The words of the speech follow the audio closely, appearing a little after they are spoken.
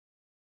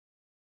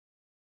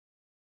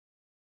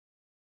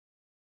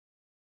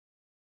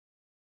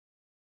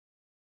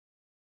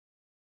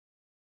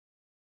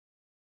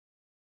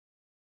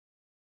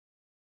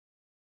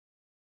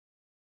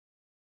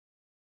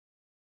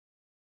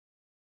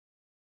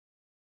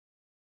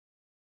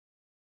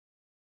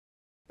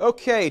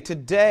Okay,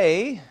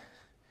 today,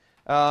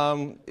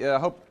 I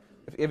hope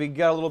if you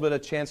got a little bit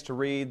of chance to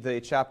read the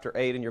chapter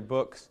 8 in your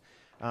books,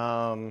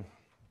 then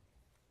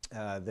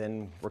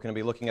we're going to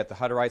be looking at the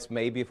Hutterites,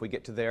 maybe if we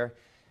get to there.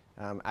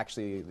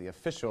 Actually, the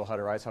official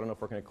Hutterites, I don't know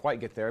if we're going to quite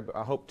get there, but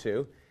I hope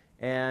to.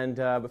 And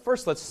but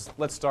first,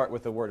 let's start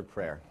with a word of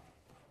prayer.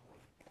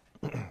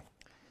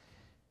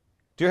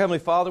 Dear Heavenly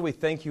Father, we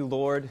thank you,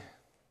 Lord,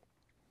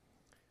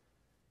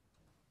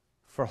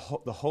 for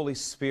the Holy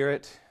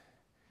Spirit.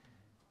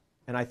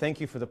 And I thank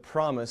you for the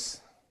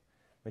promise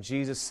when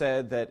Jesus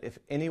said that if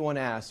anyone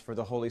asks for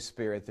the Holy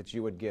Spirit, that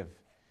you would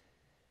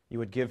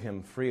give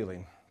him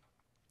freely.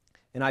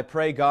 And I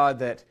pray, God,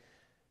 that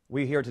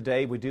we here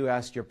today, we do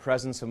ask your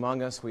presence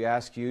among us. We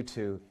ask you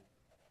to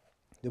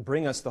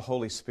bring us the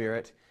Holy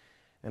Spirit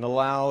and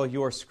allow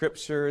your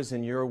scriptures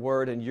and your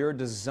word and your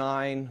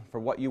design for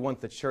what you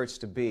want the church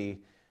to be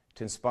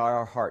to inspire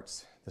our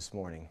hearts this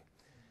morning.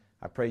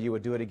 I pray you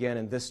would do it again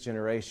in this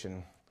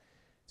generation.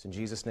 It's in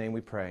Jesus' name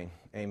we pray.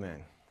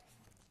 Amen.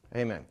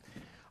 Amen.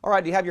 All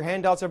right, do you have your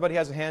handouts? Everybody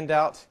has a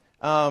handout.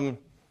 All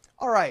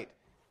right.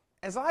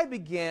 As I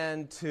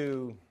began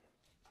to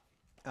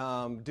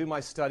do my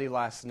study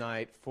last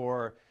night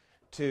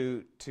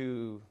to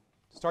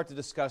start to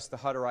discuss the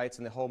Hutterites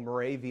and the whole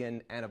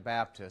Moravian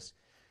Anabaptist,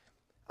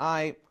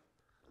 I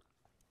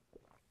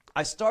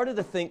started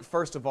to think,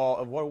 first of all,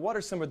 of what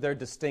are some of their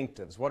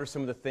distinctives? What are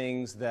some of the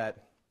things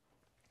that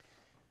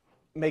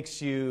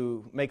makes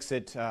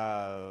it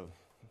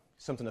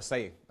something to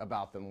say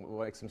about them,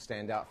 what makes them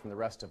stand out from the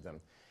rest of them?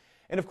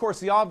 And of course,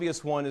 the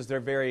obvious one is their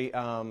very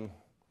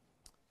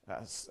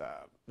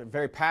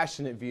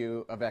passionate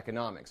view of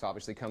economics.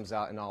 Obviously, comes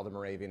out in all the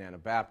Moravian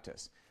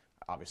Anabaptists,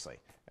 obviously,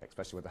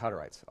 especially with the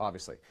Hutterites,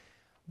 obviously.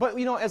 But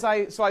you know,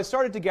 so I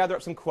started to gather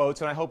up some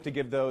quotes, and I hope to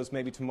give those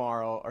maybe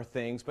tomorrow or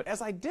things. But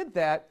as I did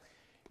that,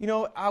 you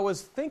know, I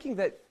was thinking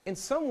that in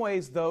some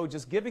ways, though,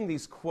 just giving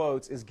these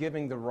quotes is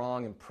giving the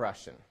wrong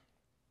impression.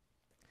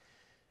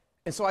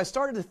 And so I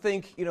started to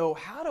think, you know,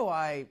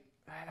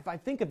 if I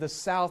think of the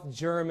South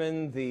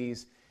German,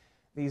 these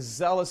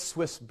zealous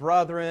Swiss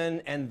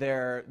brethren, and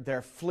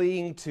their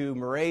fleeing to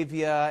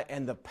Moravia,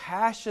 and the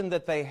passion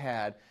that they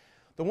had,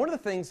 then one of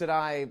the things that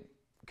I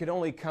could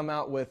only come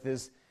out with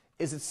is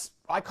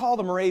I call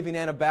the Moravian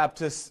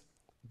Anabaptists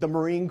the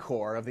Marine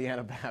Corps of the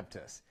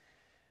Anabaptists.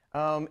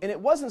 And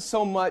it wasn't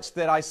so much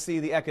that I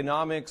see the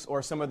economics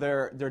or some of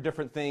their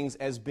different things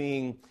as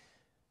being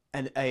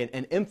an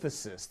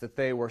emphasis that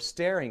they were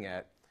staring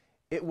at.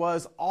 It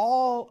was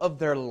all of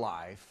their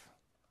life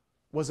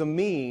was a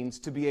means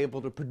to be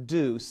able to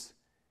produce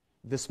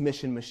this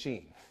mission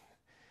machine,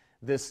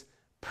 this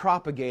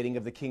propagating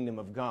of the kingdom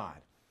of God.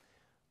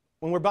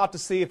 When we're about to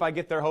see, if I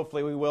get there,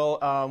 hopefully we will,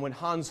 when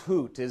Hans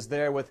Hut is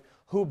there with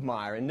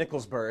Hubmaier in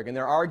Nickelsburg, and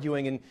they're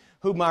arguing, and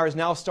Hubmaier is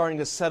now starting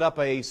to set up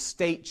a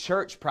state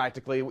church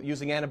practically,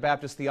 using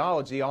Anabaptist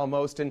theology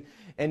almost in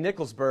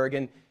Nickelsburg.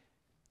 And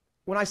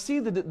when I see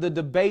the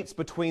debates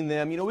between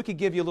them, you know, we could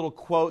give you little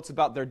quotes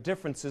about their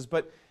differences,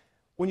 but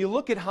when you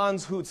look at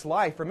Hans Hut's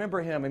life,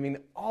 remember him, I mean,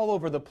 all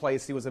over the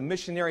place. He was a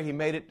missionary. He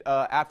made it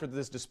after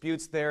this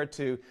disputes there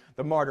to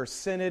the Martyr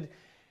Synod.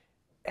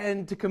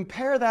 And to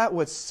compare that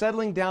with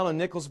settling down in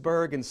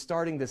Nickelsburg and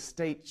starting the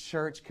state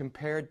church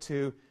compared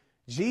to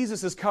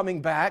Jesus is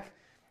coming back,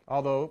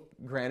 although,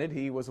 granted,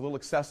 he was a little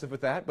excessive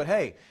with that, but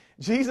hey,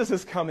 Jesus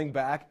is coming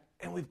back,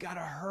 and we've got to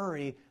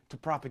hurry to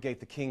propagate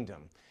the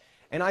kingdom.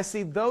 And I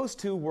see those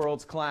two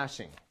worlds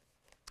clashing.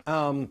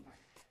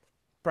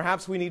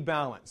 Perhaps we need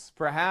balance.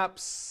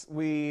 Perhaps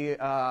we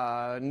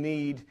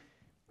need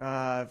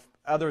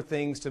other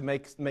things to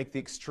make the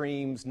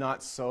extremes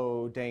not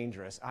so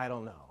dangerous. I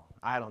don't know.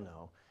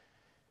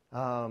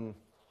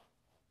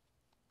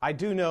 I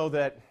do know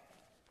that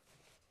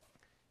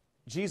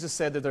Jesus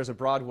said that there's a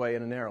broad way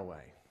and a narrow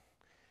way.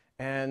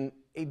 And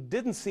he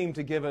didn't seem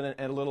to give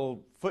a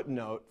little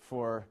footnote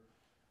for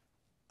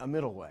a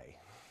middle way.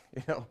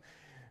 You know,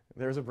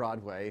 there's a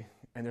broad way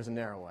and there's a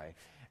narrow way.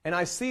 And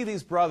I see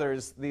these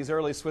brothers, these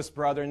early Swiss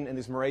brethren and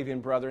these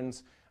Moravian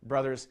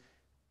brothers,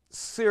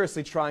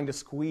 seriously trying to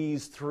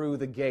squeeze through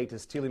the gate,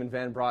 as Thielemann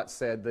Van Braght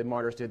said the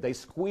martyrs did. They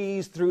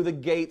squeezed through the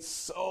gate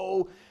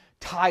so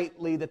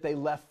tightly that they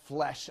left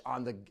flesh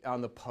on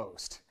the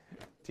post.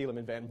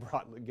 Thielemann Van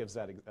Braght gives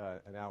that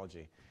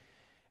analogy.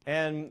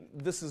 And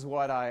this is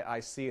what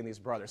I see in these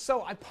brothers.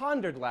 So I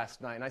pondered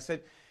last night, and I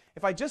said,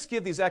 if I just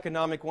give these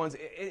economic ones,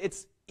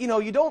 it's, you know,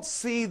 you don't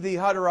see the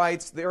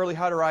Hutterites, the early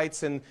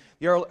Hutterites and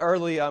the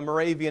early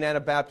Moravian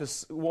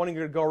Anabaptists wanting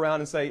to go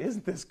around and say,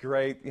 isn't this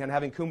great, and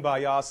having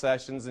kumbaya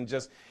sessions and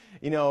just,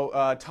 you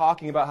know,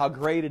 talking about how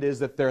great it is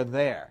that they're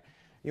there.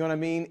 You know what I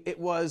mean?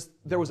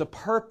 There was a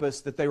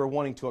purpose that they were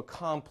wanting to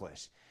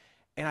accomplish.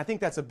 And I think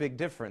that's a big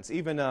difference.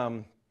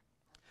 Even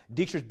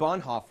Dietrich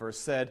Bonhoeffer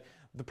said,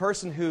 the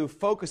person who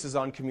focuses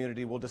on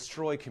community will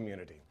destroy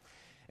community.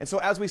 And so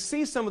as we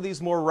see some of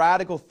these more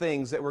radical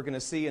things that we're going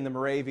to see in the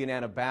Moravian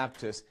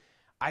Anabaptists,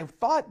 I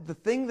thought the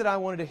thing that I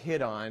wanted to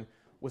hit on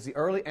was the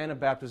early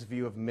Anabaptist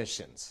view of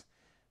missions.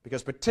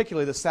 Because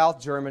particularly the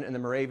South German and the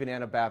Moravian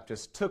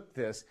Anabaptists took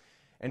this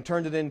and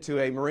turned it into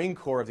a Marine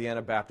Corps of the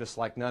Anabaptists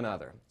like none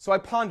other. So I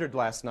pondered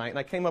last night, and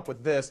I came up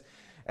with this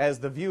as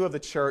the view of the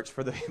church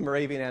for the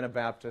Moravian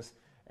Anabaptists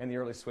and the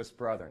early Swiss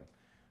Brethren.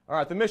 All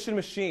right, the mission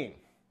machine.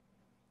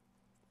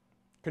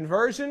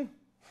 Conversion,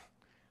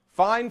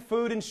 find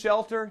food and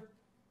shelter,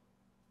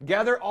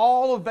 gather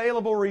all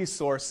available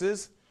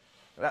resources.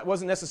 That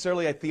wasn't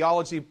necessarily a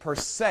theology per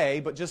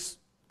se, but just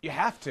you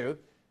have to,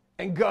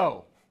 and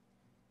go.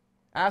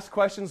 Ask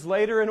questions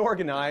later and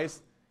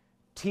organize.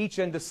 Teach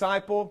and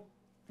disciple.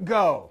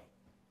 Go.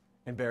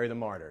 And bury the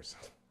martyrs.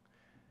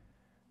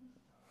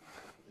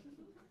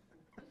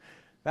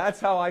 That's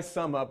how I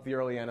sum up the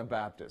early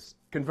Anabaptists.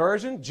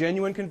 Conversion,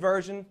 genuine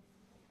conversion.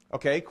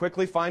 Okay,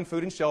 quickly find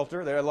food and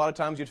shelter. There are a lot of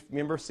times you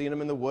remember seeing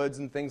them in the woods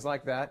and things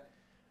like that.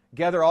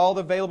 Gather all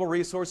the available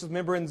resources.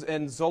 Remember in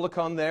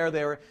Zolikon there,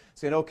 they were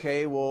saying,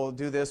 okay, we'll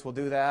do this, we'll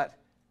do that.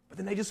 But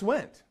then they just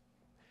went.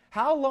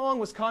 How long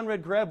was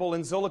Conrad Grebel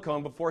in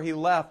Zolikon before he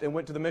left and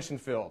went to the mission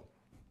field?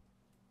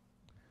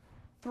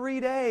 3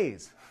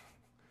 days.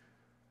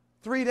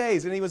 3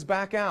 days, and he was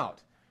back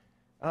out.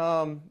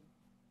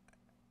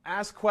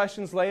 Ask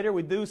questions later.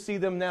 We do see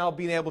them now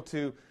being able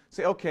to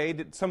say, okay,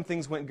 some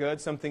things went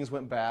good, some things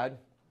went bad.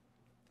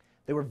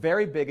 They were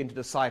very big into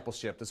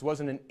discipleship. This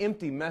wasn't an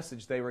empty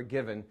message they were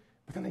given,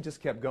 but then they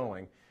just kept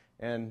going.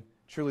 And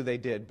truly they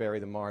did bury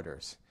the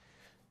martyrs.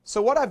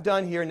 So what I've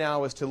done here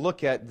now is to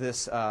look at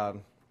this, the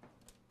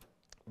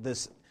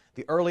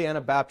early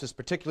Anabaptists,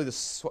 particularly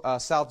the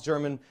South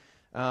German,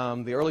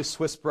 the early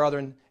Swiss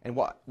Brethren, and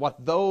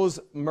what those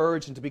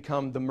merged into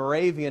become the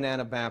Moravian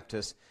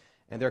Anabaptists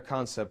and their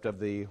concept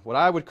of what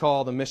I would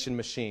call the mission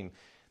machine.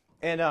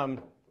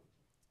 And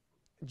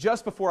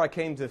just before I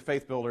came to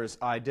Faith Builders,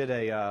 I did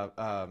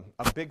a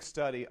big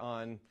study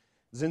on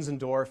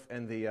Zinzendorf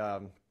and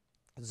the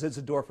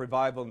Zinzendorf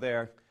revival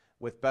there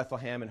with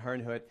Bethlehem and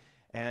Herrnhut.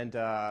 And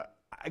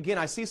again,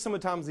 I see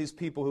sometimes these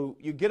people who,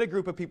 you get a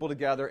group of people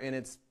together and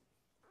it's,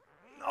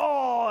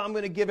 oh, I'm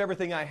going to give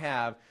everything I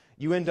have.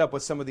 You end up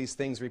with some of these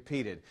things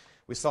repeated.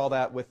 We saw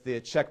that with the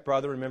Czech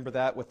brother, remember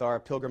that, with our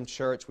Pilgrim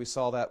Church. We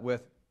saw that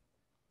with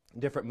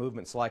different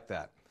movements like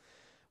that.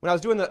 When I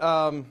was doing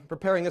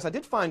preparing this, I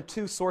did find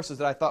 2 sources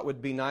that I thought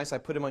would be nice. I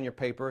put them on your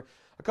paper.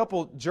 A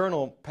couple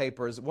journal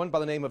papers, one by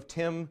the name of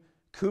Tim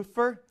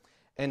Kupfer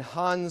and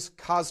Hans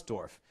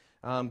Kasdorf.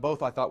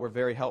 Both I thought were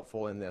very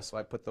helpful in this, so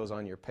I put those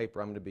on your paper.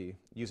 I'm going to be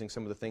using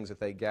some of the things that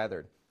they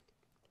gathered.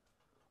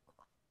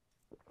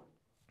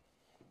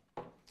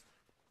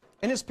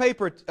 In his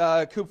paper,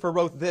 Kupfer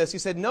wrote this. He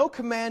said, "No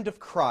command of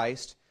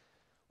Christ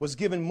was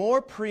given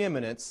more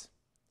preeminence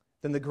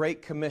than the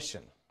Great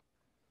Commission.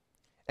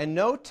 And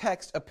no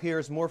text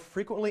appears more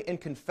frequently in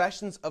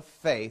confessions of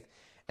faith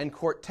and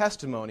court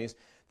testimonies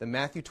than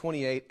Matthew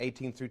 28,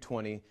 18 through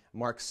 20,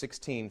 Mark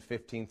 16,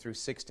 15 through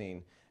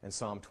 16, and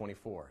Psalm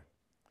 24.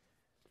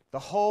 The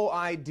whole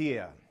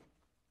idea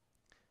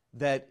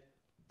that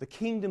the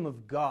kingdom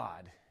of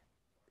God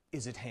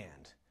is at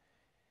hand,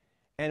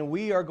 and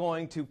we are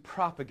going to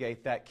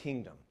propagate that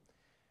kingdom.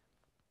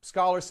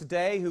 Scholars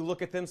today who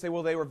look at them say,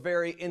 well, they were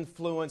very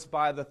influenced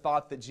by the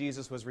thought that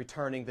Jesus was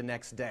returning the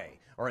next day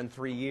or in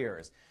 3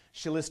 years.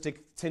 Shilistic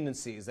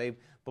tendencies, they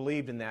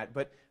believed in that.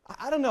 But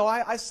I don't know,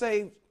 I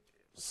say,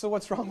 so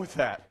what's wrong with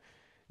that?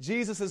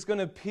 Jesus is going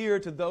to appear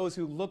to those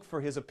who look for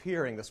his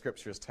appearing, the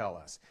scriptures tell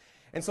us.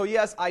 And so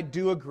yes, I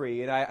do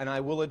agree, and I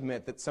will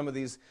admit that some of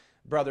these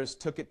brothers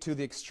took it to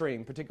the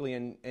extreme, particularly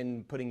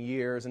in putting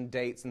years and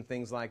dates and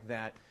things like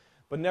that.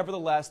 But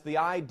nevertheless, the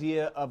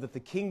idea of that the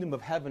kingdom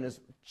of heaven is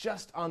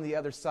just on the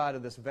other side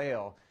of this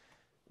veil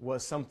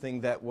was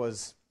something that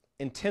was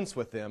intense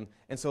with them.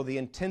 And so the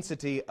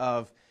intensity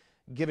of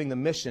giving the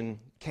mission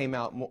came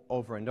out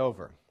over and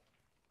over.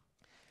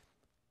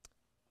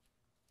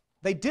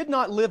 They did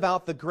not live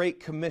out the Great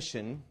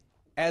Commission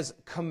as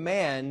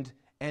command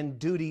and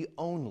duty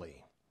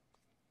only,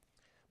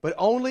 but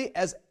only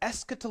as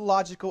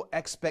eschatological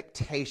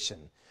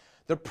expectation.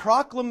 The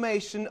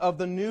proclamation of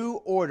the new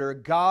order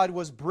God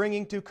was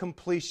bringing to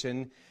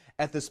completion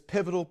at this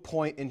pivotal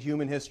point in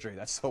human history.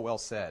 That's so well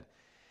said.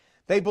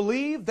 They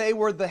believed they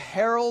were the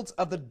heralds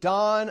of the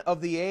dawn of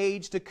the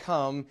age to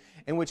come,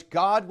 in which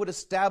God would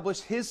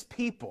establish his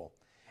people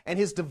and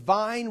his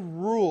divine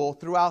rule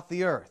throughout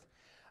the earth.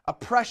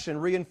 Oppression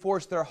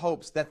reinforced their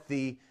hopes that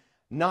the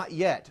not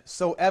yet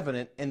so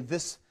evident in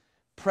this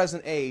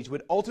present age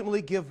would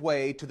ultimately give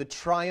way to the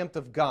triumph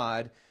of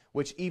God,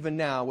 which even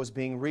now was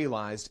being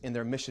realized in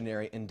their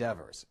missionary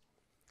endeavors.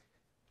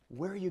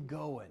 Where are you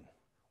going?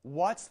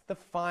 What's the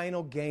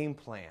final game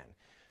plan?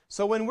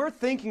 So when we're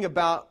thinking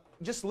about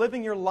just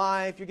living your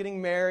life, you're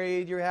getting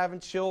married, you're having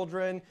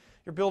children,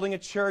 you're building a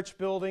church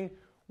building,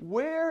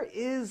 where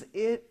is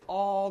it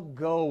all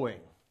going?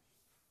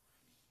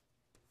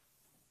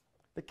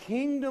 The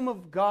kingdom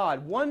of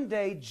God. One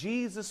day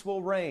Jesus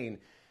will reign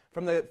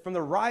from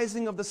the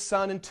rising of the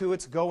sun into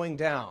its going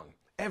down,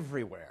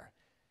 everywhere.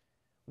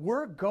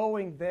 We're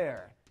going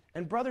there.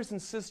 And brothers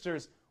and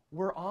sisters,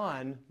 we're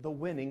on the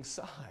winning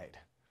side.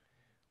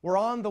 We're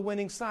on the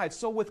winning side.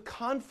 So with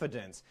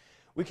confidence,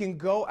 we can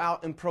go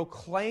out and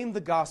proclaim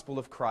the gospel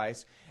of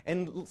Christ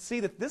and see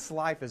that this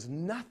life is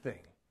nothing.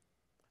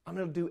 I'm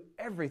going to do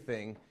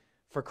everything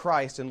for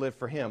Christ and live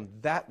for Him.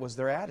 That was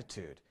their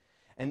attitude.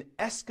 An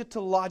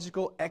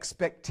eschatological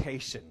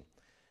expectation,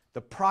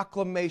 the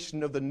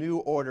proclamation of the new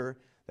order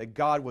that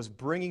God was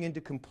bringing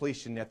into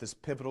completion at this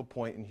pivotal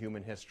point in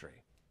human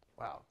history.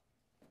 Wow.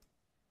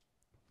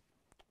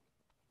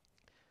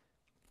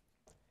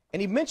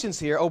 And he mentions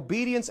here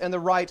obedience and the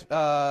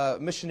right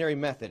missionary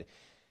method.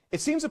 It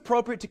seems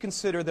appropriate to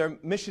consider their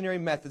missionary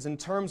methods in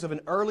terms of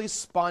an early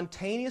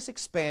spontaneous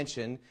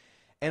expansion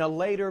and a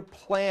later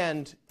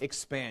planned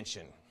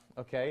expansion.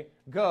 Okay?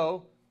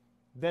 Go,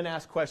 then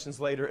ask questions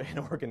later and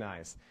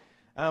organize.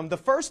 The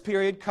first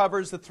period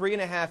covers the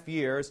 3.5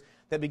 years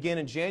that begin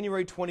in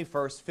January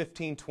 21st,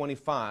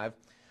 1525,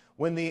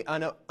 when the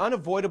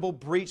unavoidable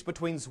breach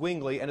between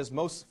Zwingli and his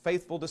most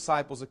faithful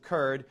disciples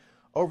occurred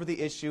over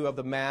the issue of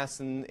the Mass,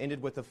 and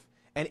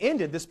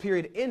this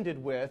period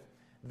ended with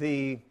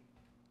the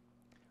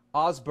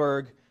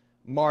Augsburg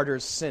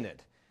Martyrs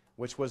Synod,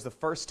 which was the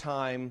first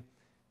time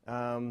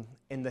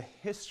in the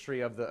history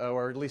of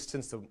or at least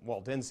since the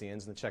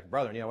Waldensians and the Czech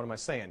Brethren. What am I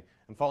saying?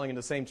 I'm falling into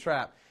the same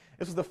trap.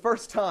 This was the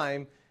first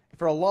time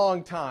for a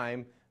long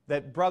time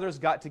that brothers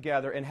got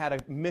together and had a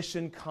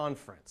mission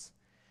conference.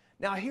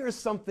 Now here's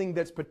something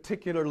that's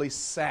particularly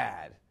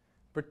sad.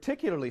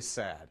 Particularly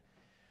sad.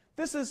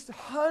 This is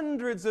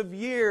hundreds of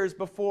years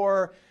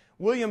before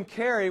William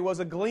Carey was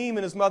a gleam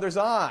in his mother's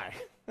eye.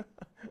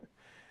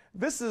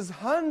 This is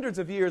hundreds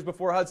of years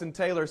before Hudson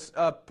Taylor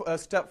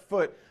stepped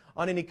foot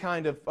on any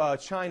kind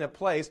of China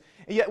place.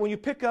 And yet when you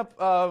pick up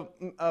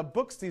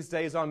books these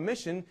days on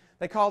mission,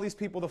 they call these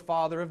people the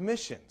father of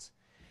missions.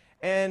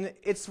 And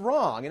it's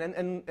wrong.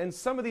 And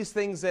some of these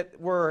things that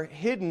were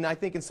hidden, I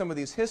think, in some of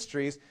these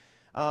histories,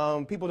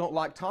 people don't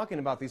like talking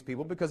about these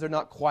people because they're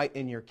not quite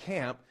in your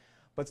camp.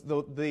 But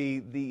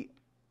the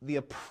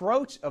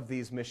approach of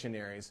these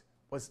missionaries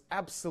was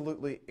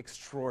absolutely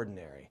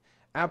extraordinary.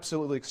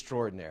 Absolutely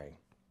extraordinary.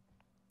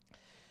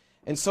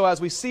 And so as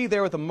we see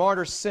there with the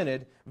Martyr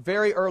Synod,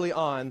 very early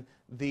on,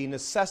 the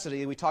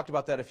necessity, we talked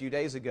about that a few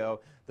days ago,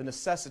 the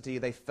necessity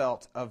they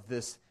felt of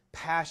this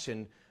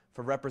passion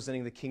for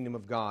representing the kingdom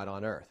of God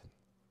on earth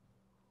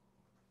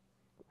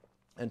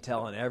and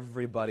telling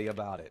everybody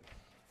about it.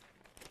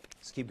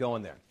 Let's keep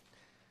going there.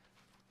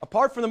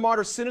 Apart from the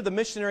Martyr Synod, the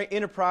missionary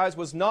enterprise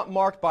was not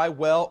marked by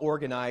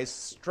well-organized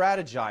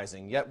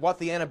strategizing. Yet what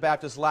the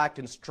Anabaptists lacked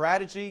in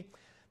strategy,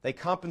 they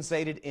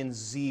compensated in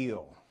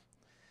zeal.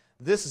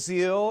 This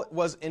zeal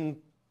was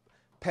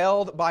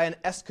impelled by an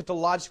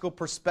eschatological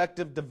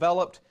perspective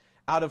developed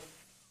out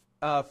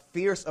of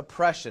fierce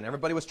oppression.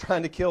 Everybody was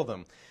trying to kill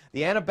them.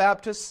 The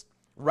Anabaptists'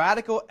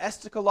 radical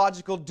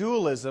eschatological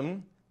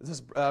dualism,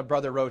 this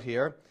brother wrote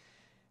here,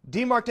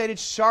 demarcated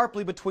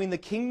sharply between the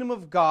kingdom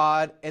of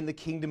God and the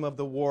kingdom of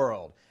the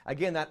world.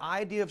 Again, that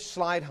idea of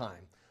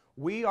Schleidheim.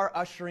 We are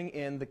ushering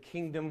in the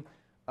kingdom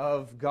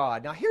of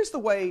God. Now, here's the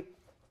way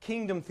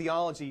kingdom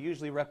theology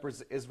usually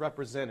is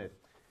represented.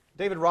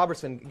 David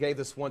Robertson gave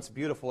this once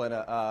beautiful in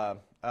a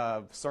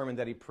sermon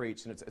that he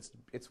preached, and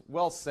it's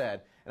well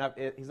said. And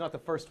he's not the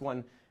first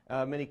one.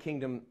 Many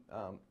kingdom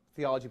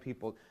theology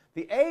people.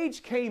 The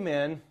age came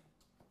in,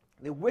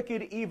 the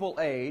wicked, evil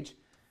age,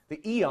 the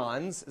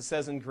eons, it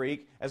says in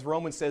Greek, as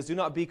Romans says, do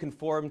not be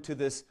conformed to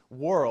this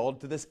world,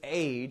 to this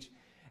age.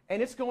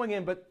 And it's going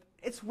in, but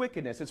it's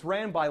wickedness. It's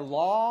ran by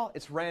law.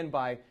 It's ran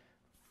by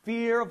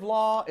fear of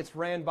law. It's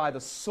ran by the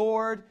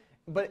sword.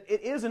 But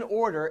it is an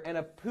order and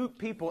a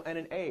people and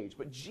an age.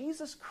 But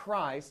Jesus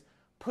Christ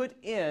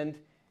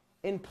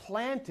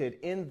implanted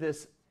in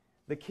this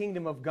the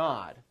kingdom of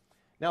God.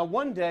 Now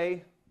one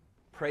day,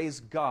 praise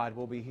God,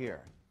 we'll be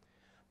here.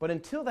 But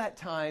until that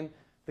time,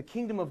 the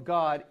kingdom of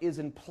God is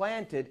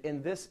implanted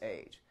in this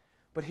age.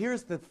 But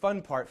here's the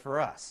fun part for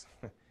us.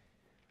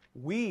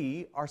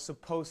 We are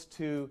supposed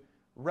to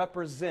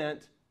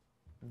represent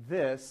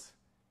this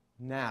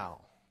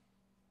now.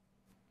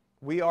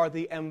 We are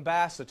the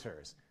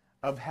ambassadors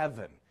of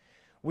heaven.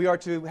 We are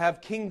to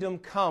have kingdom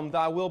come,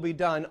 thy will be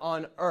done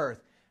on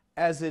earth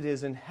as it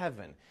is in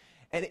heaven.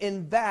 And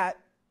in that,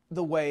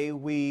 the way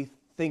we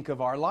think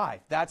of our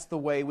life. That's the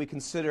way we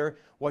consider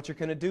what you're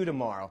going to do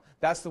tomorrow.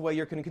 That's the way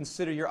you're going to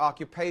consider your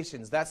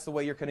occupations. That's the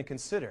way you're going to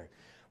consider.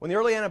 When the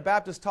early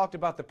Anabaptists talked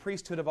about the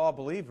priesthood of all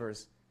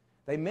believers,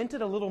 they meant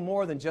it a little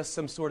more than just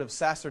some sort of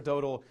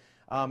sacerdotal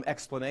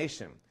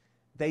explanation.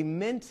 They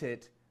meant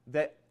it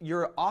that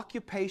your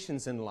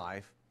occupations in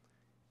life,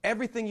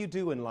 everything you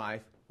do in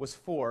life, was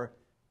for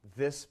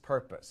this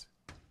purpose.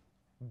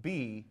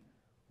 Be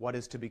what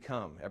is to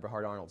become,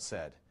 Eberhard Arnold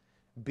said.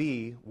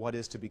 Be what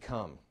is to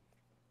become.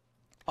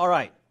 All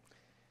right.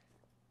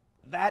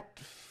 That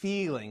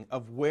feeling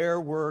of where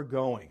we're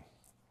going.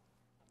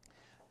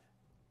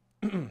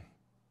 In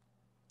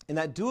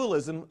that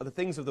dualism of the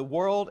things of the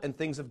world and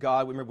things of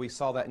God, remember we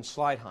saw that in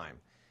Schleidheim.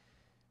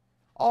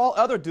 All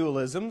other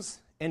dualisms,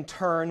 in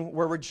turn,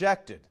 were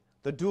rejected.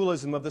 The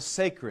dualism of the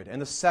sacred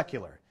and the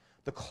secular,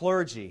 the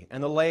clergy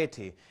and the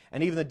laity,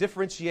 and even the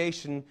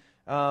differentiation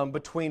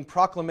between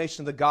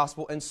proclamation of the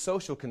gospel and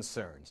social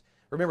concerns.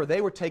 Remember,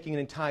 they were taking an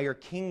entire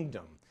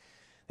kingdom.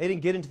 They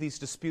didn't get into these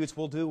disputes.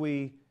 Well, do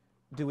we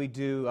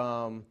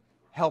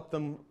help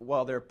them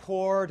while they're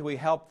poor? Do we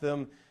help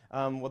them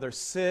while they're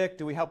sick?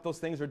 Do we help those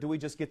things, or do we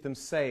just get them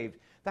saved?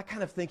 That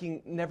kind of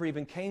thinking never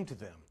even came to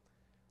them.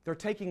 They're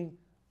taking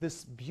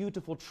this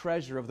beautiful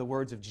treasure of the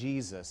words of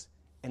Jesus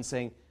and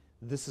saying,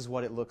 this is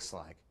what it looks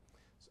like.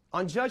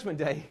 On Judgment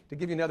Day, to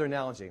give you another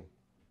analogy,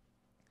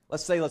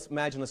 let's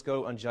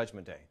go on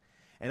Judgment Day.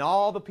 And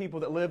all the people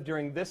that lived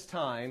during this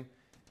time,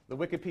 the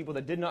wicked people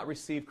that did not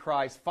receive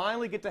Christ,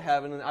 finally get to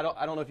heaven. And I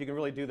don't know if you can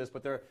really do this,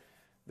 but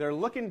they're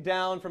looking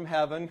down from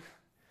heaven.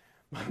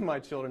 My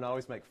children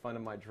always make fun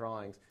of my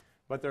drawings.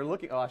 But they're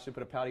looking, I should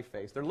put a pouty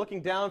face. They're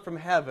looking down from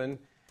heaven,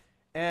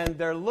 and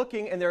they're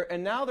looking,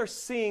 and now they're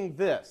seeing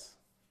this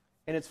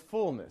in its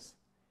fullness.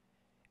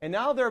 And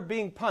now they're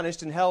being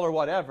punished in hell or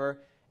whatever,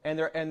 and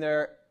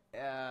they're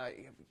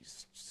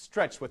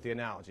stretch with the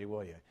analogy,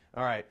 will you?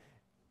 All right.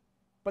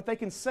 But they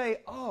can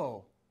say,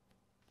 oh,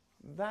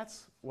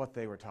 that's what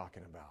they were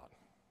talking about.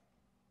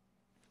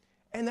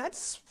 And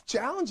that's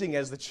challenging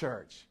as the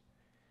church.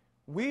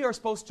 We are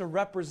supposed to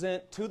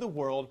represent to the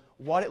world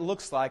what it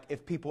looks like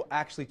if people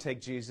actually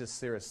take Jesus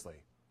seriously.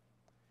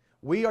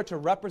 We are to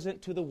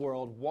represent to the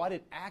world what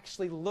it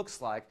actually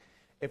looks like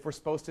if we're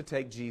supposed to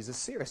take Jesus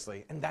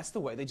seriously. And that's the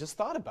way they just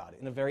thought about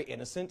it, in a very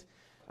innocent,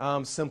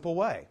 simple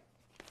way.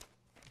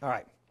 All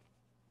right.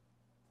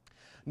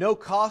 No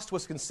cost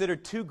was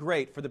considered too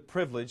great for the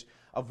privilege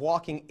of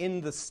walking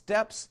in the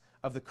steps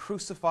of the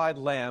crucified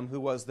Lamb who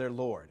was their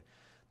Lord.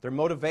 Their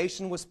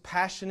motivation was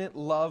passionate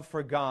love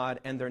for God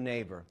and their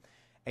neighbor.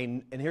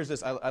 And here's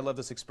this, I love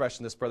this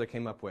expression this brother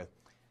came up with.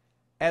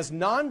 As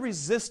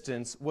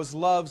non-resistance was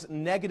love's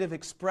negative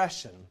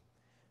expression,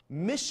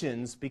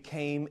 missions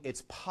became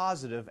its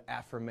positive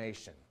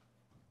affirmation.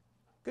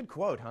 Good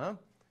quote, huh?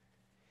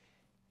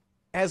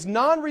 As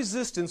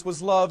non-resistance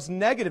was love's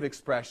negative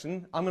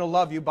expression, I'm going to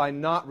love you by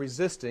not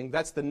resisting,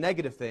 that's the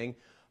negative thing,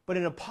 but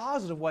in a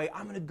positive way,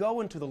 I'm going to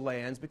go into the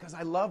lands because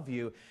I love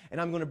you,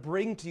 and I'm going to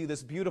bring to you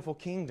this beautiful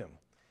kingdom,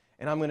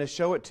 and I'm going to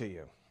show it to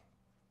you.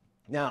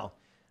 Now,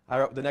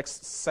 the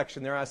next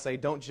section there, I say,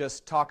 don't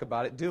just talk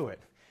about it, do it.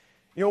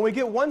 You know, when we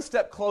get one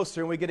step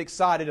closer and we get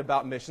excited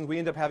about missions, we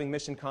end up having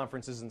mission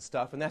conferences and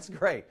stuff, and that's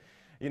great,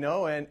 you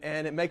know, and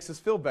it makes us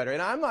feel better.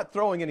 And I'm not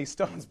throwing any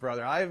stones,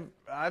 brother.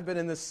 I've been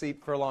in this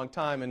seat for a long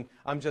time, and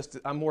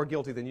I'm more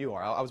guilty than you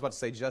are. I was about to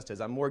say just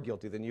as. I'm more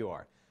guilty than you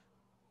are.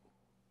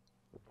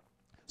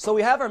 So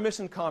we have our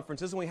mission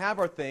conferences, and we have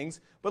our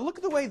things, but look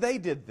at the way they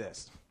did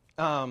this.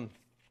 The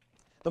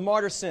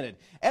Martyr Synod.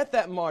 At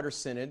that Martyr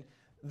Synod,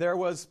 there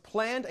was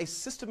planned a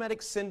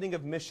systematic sending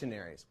of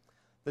missionaries.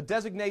 The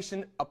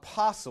designation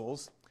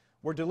apostles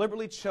were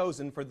deliberately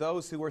chosen for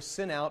those who were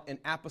sent out in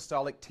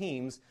apostolic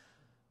teams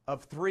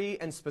of 3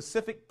 and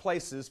specific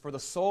places for the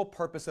sole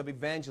purpose of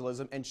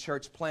evangelism and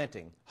church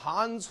planting.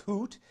 Hans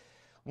Hut,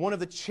 one of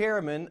the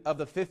chairmen of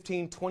the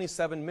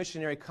 1527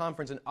 Missionary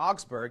Conference in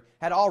Augsburg,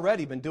 had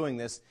already been doing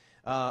this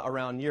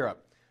around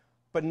Europe.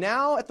 But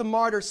now at the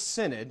Martyr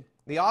Synod,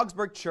 the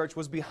Augsburg Church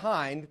was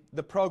behind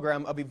the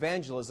program of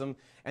evangelism,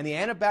 and the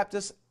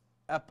Anabaptist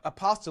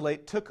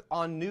apostolate took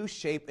on new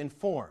shape and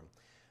form.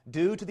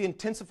 Due to the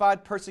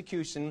intensified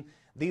persecution,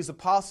 these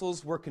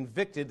apostles were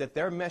convicted that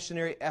their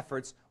missionary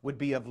efforts would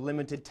be of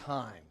limited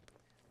time.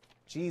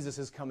 Jesus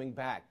is coming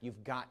back.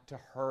 You've got to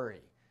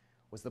hurry,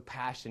 was the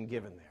passion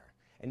given there.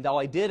 And all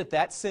I did at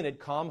that synod,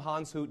 calm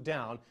Hans Hut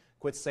down,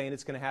 quit saying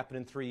it's going to happen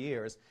in 3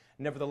 years.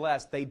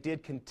 Nevertheless, they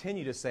did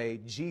continue to say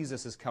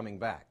Jesus is coming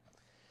back.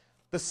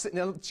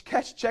 Now,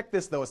 check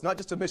this, though. It's not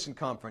just a mission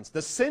conference.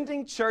 The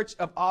Sending Church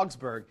of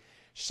Augsburg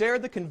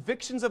shared the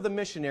convictions of the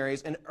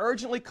missionaries and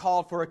urgently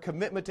called for a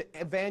commitment to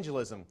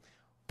evangelism.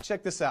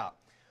 Check this out.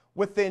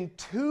 Within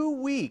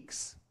 2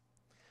 weeks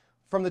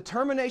from the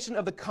termination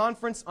of the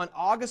conference on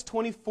August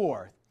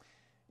 24th,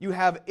 you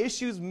have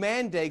issues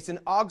mandates in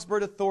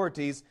Augsburg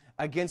authorities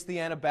against the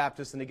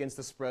Anabaptists and against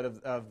the spread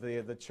of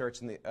the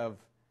church in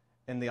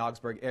the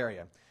Augsburg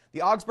area.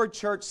 The Augsburg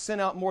church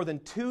sent out more than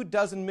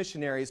 24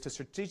 missionaries to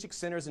strategic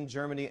centers in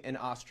Germany and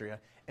Austria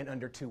in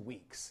under 2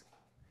 weeks.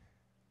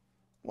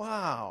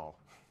 Wow.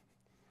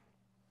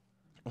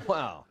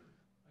 Wow. I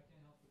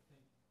can't help but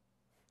think,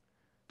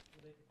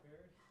 were they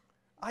prepared?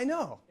 I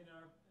know. In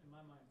my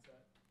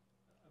mindset,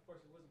 of course,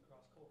 it wasn't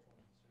cross-cultural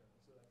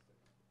necessarily, so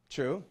that's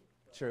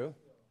different.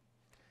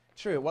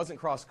 True. It wasn't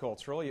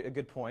cross-cultural. A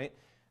good point.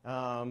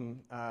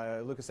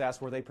 Lucas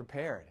asked, were they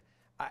prepared?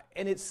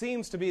 And it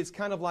seems to be, it's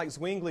kind of like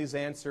Zwingli's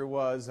answer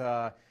was,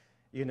 they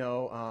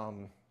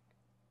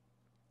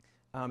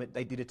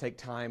did take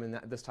time and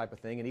this type of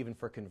thing, and even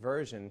for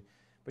conversion.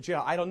 But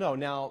yeah, I don't know.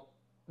 Now,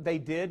 they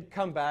did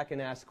come back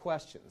and ask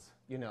questions,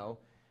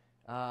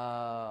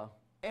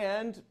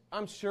 and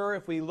I'm sure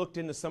if we looked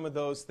into some of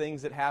those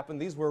things that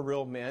happened, these were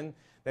real men.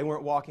 They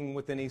weren't walking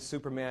with any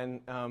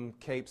Superman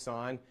capes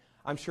on.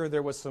 I'm sure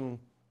there was some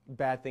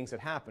bad things that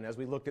happened. As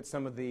we looked at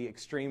some of the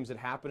extremes that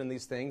happened in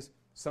these things,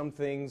 some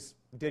things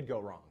did go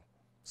wrong.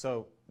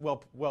 So,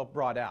 well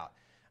brought out.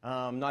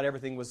 Not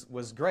everything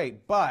was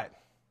great, but,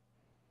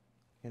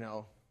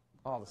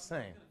 all the same.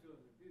 I kind of feel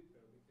rebuked,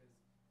 though,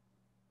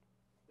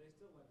 because they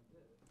still went and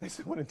did it. They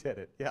still went and did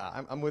it.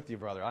 Yeah, I'm with you,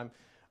 brother.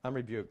 I'm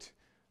rebuked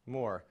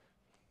more.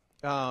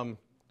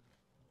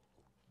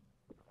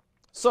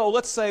 So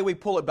let's say we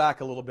pull it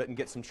back a little bit and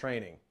get some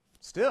training.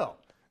 Still,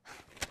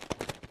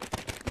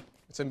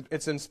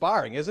 it's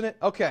inspiring, isn't it?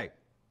 Okay.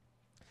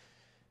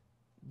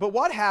 But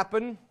what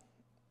happened?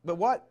 But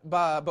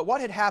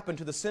what had happened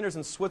to the sinners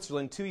in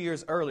Switzerland 2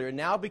 years earlier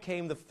now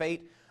became the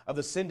fate of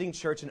the sending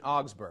church in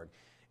Augsburg.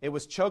 It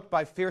was choked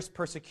by fierce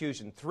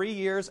persecution. 3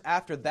 years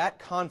after that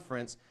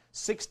conference,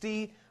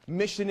 60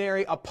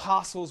 missionary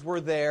apostles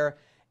were there.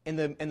 In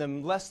the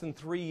less than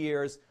 3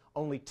 years,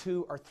 only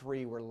 2 or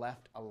 3 were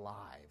left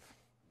alive.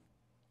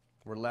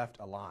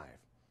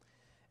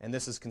 And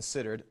this is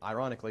considered,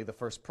 ironically, the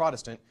first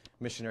Protestant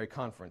missionary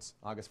conference,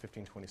 August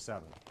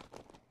 1527.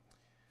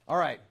 All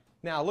right,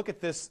 now look at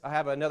this. I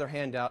have another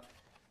handout.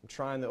 I'm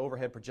trying the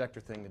overhead projector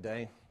thing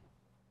today.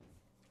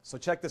 So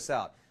check this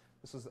out.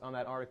 This was on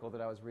that article that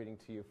I was reading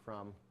to you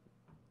from.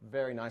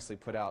 Very nicely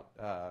put out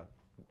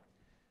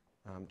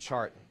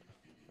chart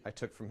I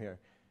took from here.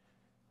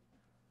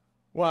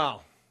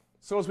 Wow.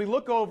 So as we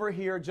look over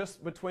here,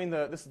 just between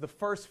this is the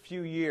first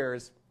few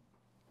years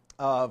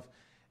of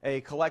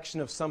a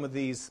collection of some of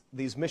these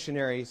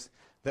missionaries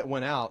that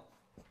went out.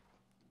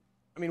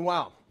 I mean,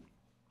 wow.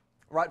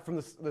 Right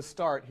from the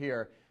start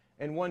here.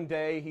 And one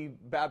day he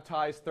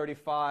baptized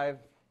 35,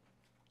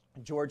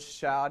 George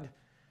Schad,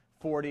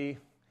 40,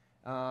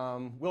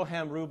 Wilhelm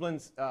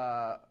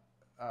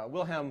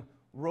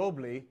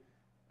Robley,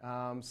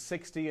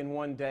 60 in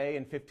one day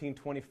in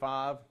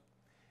 1525.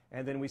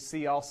 And then we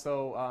see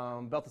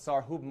also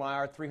Balthasar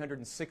Hubmaier,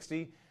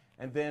 360.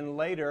 And then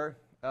later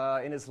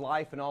in his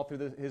life and all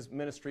through his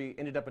ministry,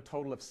 ended up a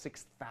total of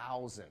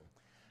 6,000.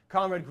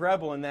 Conrad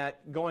Grebel in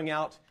that going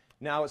out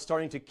now is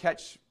starting to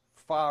catch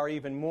fire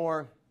even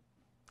more.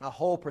 A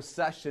whole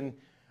procession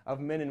of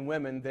men and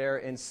women there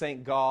in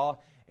St.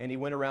 Gall, and he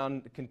went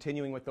around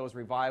continuing with those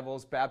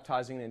revivals,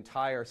 baptizing an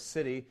entire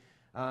city.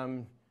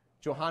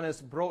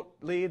 Johannes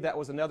Brotlied, that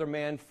was another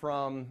man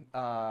from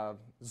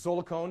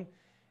Zolikon,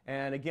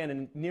 and again,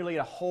 in nearly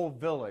a whole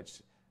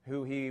village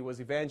who he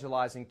was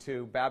evangelizing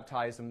to,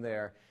 baptized them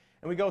there.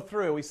 And we go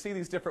through, we see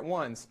these different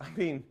ones. I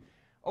mean,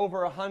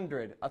 over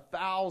 100,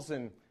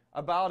 1,000,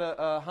 about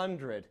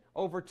 100,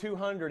 over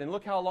 200, and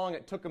look how long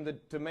it took them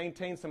to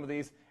maintain some of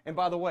these. And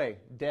by the way,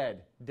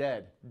 dead.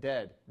 They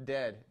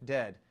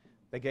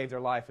gave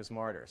their life as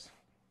martyrs.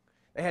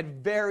 They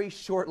had very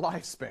short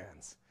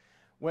lifespans.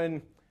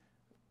 When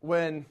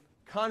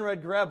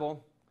Conrad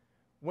Grebel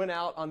went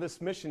out on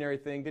this missionary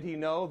thing, did he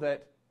know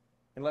that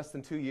in less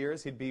than 2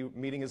 years he'd be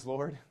meeting his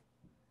Lord?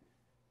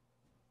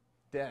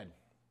 Dead.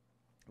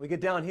 We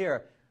get down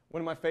here,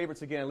 one of my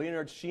favorites again,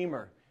 Leonard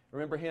Schiemer.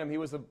 Remember him? He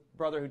was a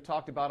brother who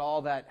talked about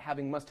all that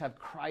must have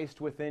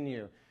Christ within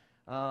you.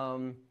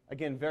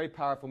 Again, very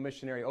powerful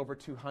missionary, over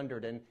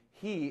 200, and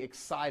he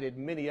excited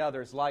many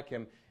others like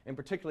him, and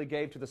particularly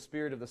gave to the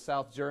spirit of the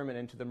South German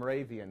and to the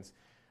Moravians.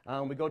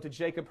 We go to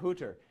Jacob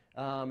Hutter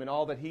and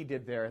all that he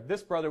did there.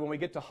 This brother, when we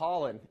get to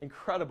Holland,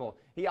 incredible.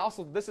 He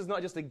also, this is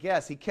not just a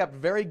guess, he kept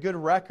very good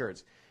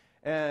records.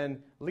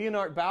 And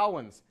Leonard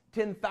Bowens,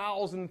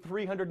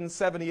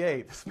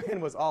 10,378. This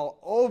man was all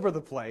over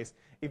the place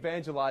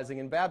evangelizing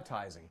and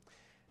baptizing.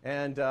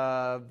 And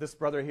this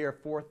brother here,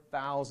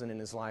 4,000 in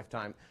his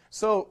lifetime.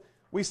 So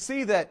we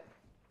see that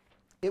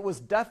it was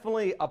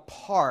definitely a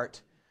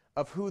part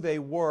of who they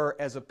were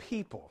as a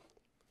people.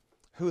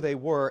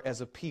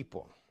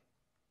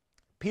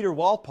 Peter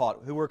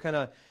Walpott, who we're going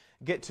to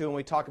get to when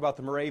we talk about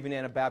the Moravian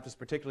Anabaptists,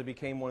 particularly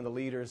became one of the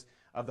leaders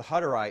of the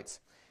Hutterites.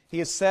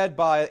 He is said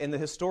in the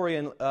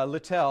historian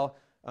Littell,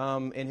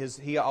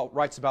 he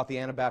writes about the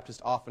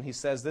Anabaptists often, he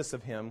says this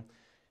of him,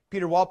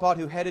 Peter Walpott,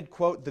 who headed,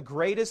 quote, the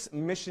greatest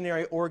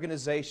missionary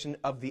organization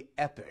of the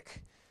epoch,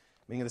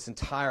 meaning this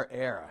entire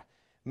era,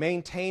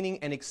 maintaining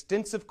an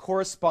extensive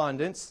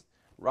correspondence,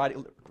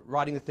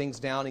 writing the things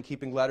down and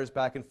keeping letters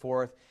back and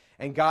forth,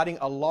 and guiding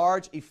a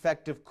large,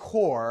 effective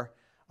corps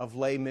of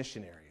lay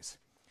missionaries.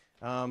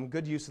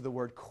 Good use of the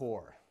word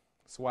corps.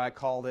 That's why I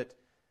called it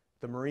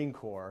the Marine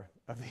Corps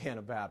of the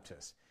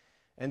Anabaptists.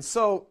 And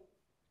so,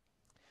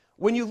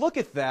 when you look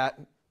at that,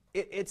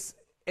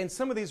 and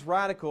some of these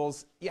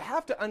radicals, you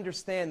have to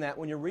understand that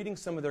when you're reading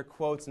some of their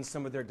quotes and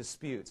some of their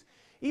disputes.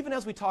 Even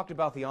as we talked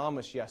about the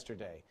Amish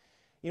yesterday,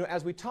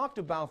 as we talked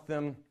about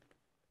them,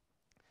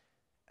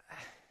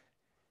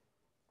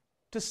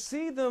 to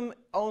see them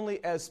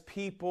only as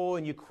people,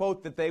 and you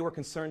quote that they were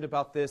concerned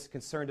about this,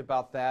 concerned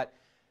about that,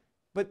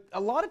 but a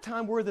lot of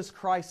time where this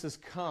crisis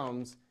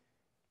comes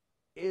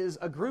is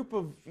a group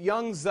of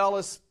young,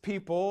 zealous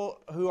people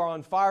who are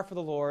on fire for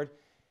the Lord,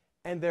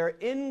 and they're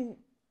in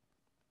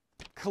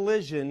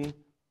collision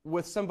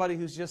with somebody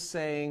who's just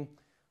saying,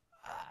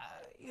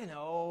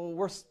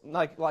 we're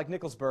like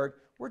Nicholsburg,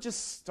 we're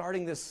just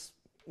starting this,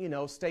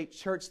 state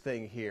church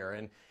thing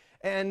here.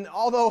 And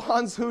although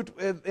Hans Hut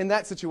in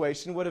that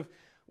situation would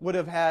would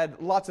have had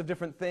lots of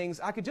different things.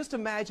 I could just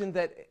imagine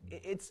that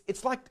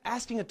it's like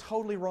asking a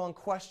totally wrong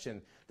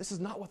question. This is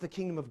not what the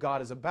kingdom of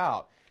God is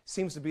about.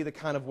 Seems to be the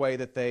kind of way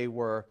that they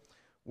were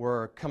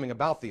coming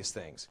about these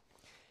things.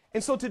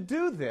 And so to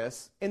do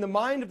this, in the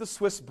mind of the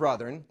Swiss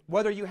brethren,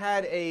 whether you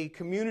had a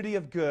community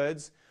of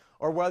goods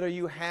or whether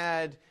you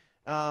had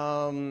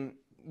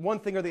one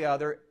thing or the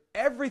other,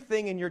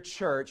 everything in your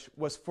church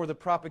was for the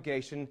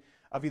propagation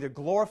of either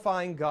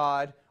glorifying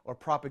God or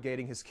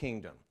propagating His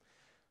kingdom.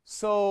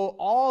 So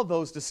all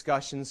those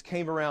discussions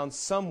came around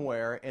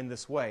somewhere in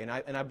this way, and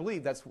I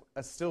believe that's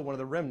still one of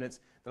the remnants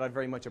that I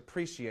very much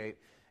appreciate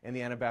in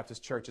the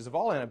Anabaptist churches, of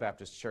all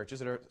Anabaptist churches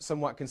that are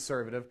somewhat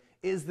conservative,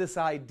 is this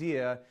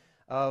idea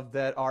of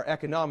that our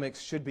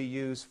economics should be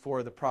used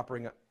for the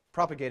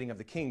propagating of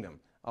the kingdom,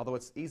 although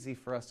it's easy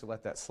for us to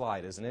let that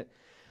slide, isn't it?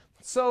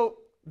 So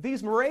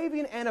these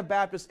Moravian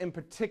Anabaptists in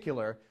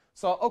particular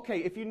saw, okay,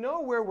 if you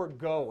know where we're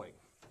going,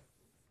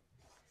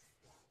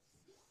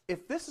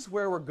 if this is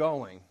where we're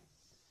going,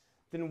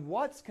 then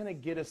what's going to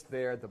get us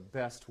there the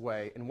best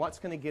way? And what's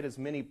going to get as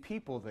many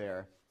people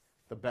there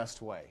the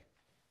best way?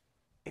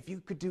 If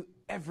you could do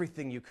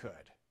everything you could.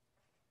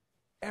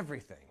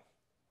 Everything.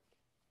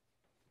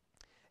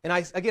 And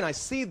I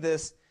see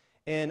this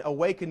in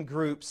awakened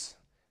groups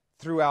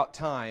throughout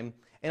time.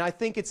 And I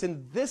think it's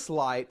in this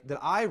light that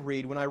I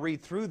read, when I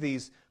read through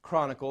these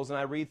chronicles and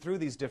I read through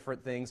these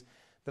different things,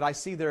 that I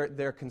see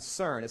their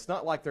concern. It's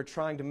not like they're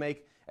trying to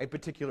make a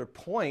particular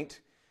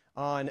point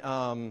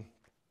on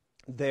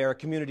their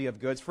community of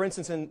goods. For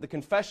instance, in the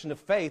Confession of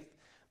Faith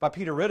by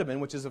Peter Ritteman,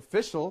 which is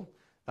official,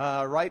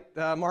 right,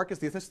 Marcus,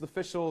 the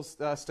official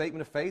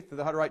statement of faith of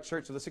the Hutterite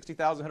Church of the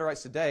 60,000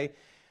 Hutterites today,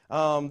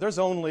 there's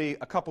only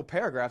a couple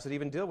paragraphs that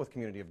even deal with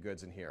community of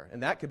goods in here.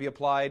 And that could be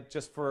applied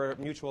just for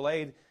mutual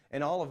aid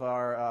in all of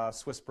our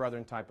Swiss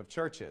brethren type of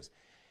churches.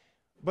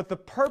 But the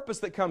purpose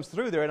that comes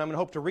through there, and I'm going to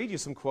hope to read you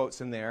some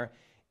quotes in there,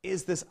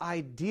 is this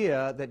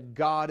idea that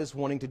God is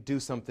wanting to do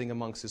something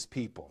amongst His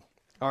people.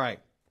 All right.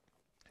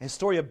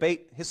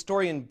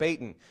 Historian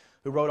Baton,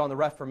 who wrote on the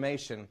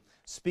Reformation,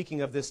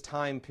 speaking of this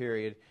time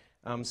period,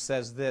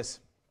 says this.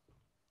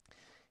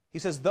 He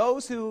says,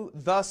 "Those who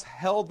thus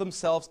held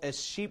themselves as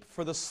sheep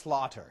for the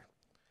slaughter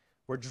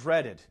were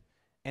dreaded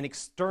and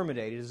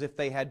exterminated as if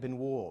they had been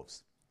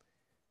wolves.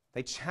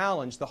 They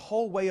challenged the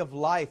whole way of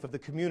life of the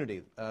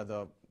community,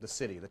 the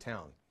city, the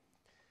town.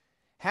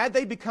 Had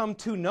they become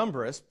too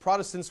numerous,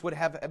 Protestants would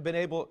have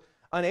been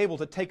unable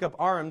to take up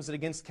arms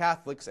against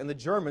Catholics, and the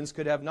Germans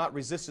could have not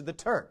resisted the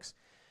Turks.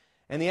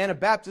 And the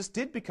Anabaptists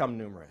did become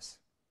numerous.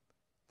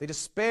 They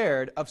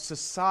despaired of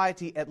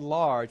society at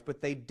large,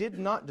 but they did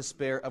not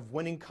despair of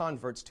winning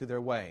converts to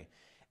their way.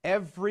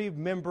 Every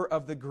member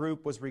of the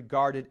group was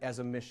regarded as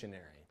a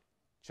missionary."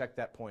 Check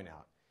that point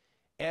out.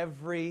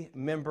 Every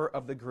member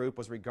of the group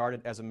was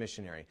regarded as a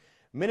missionary.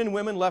 Men and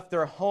women left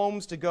their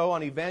homes to go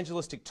on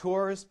evangelistic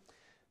tours.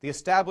 The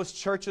established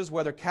churches,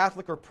 whether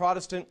Catholic or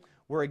Protestant,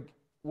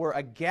 were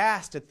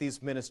aghast at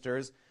these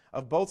ministers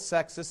of both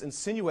sexes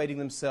insinuating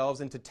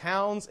themselves into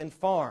towns and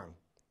farms.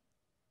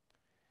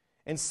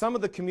 In some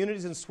of the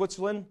communities in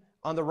Switzerland,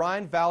 on the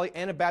Rhine Valley,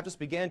 Anabaptists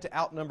began to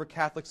outnumber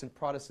Catholics and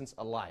Protestants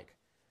alike.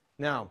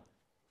 Now,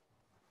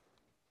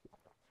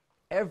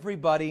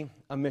 everybody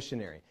a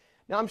missionary.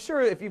 Now, I'm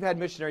sure if you've had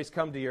missionaries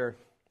come to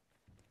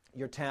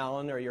your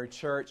town or your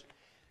church,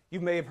 you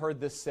may have heard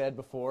this said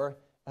before.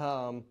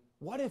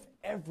 What if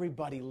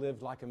everybody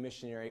lived like a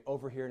missionary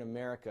over here in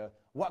America?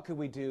 What could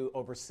we do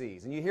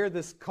overseas? And you hear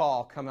this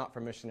call come out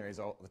from missionaries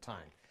all the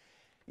time.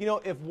 You know,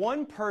 if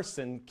one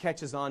person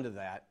catches on to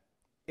that,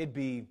 it'd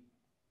be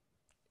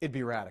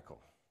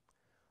radical.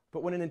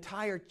 But when an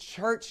entire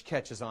church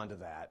catches on to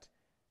that,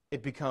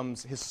 it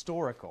becomes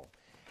historical.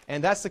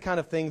 And that's the kind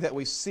of thing that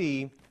we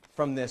see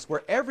from this,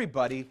 where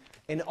everybody,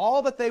 in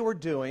all that they were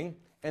doing,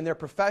 and their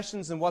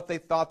professions and what they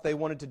thought they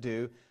wanted to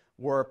do,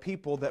 were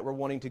people that were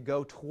wanting to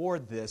go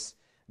toward this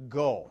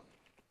goal.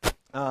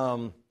 Let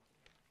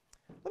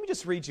me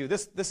just read you.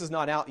 This is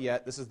not out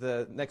yet. This is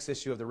the next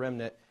issue of The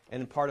Remnant,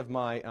 and part of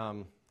my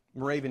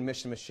Moravian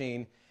Mission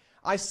Machine.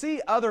 I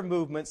see other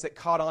movements that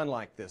caught on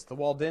like this, the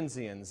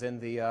Waldensians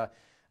and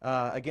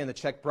again, the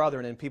Czech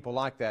Brethren and people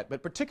like that.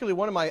 But particularly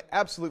one of my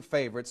absolute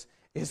favorites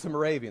is the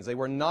Moravians. They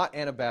were not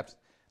Anabaptists.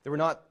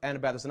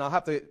 And I'll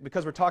have to,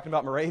 because we're talking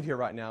about Moravia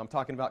right now, I'm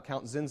talking about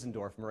Count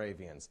Zinzendorf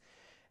Moravians.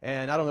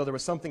 And I don't know, there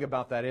was something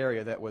about that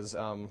area that was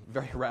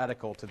very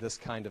radical to this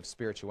kind of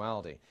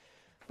spirituality.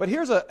 But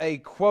here's a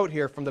quote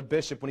here from the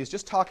bishop when he's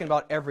just talking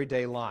about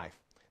everyday life.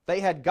 They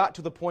had got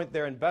to the point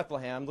there in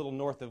Bethlehem, a little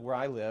north of where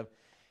I live,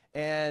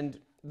 and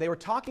they were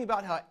talking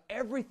about how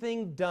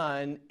everything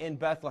done in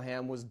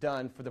Bethlehem was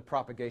done for the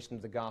propagation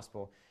of the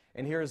gospel.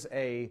 And here's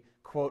a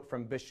quote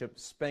from Bishop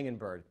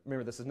Spangenberg.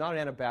 Remember, this is not an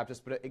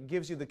Anabaptist, but it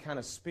gives you the kind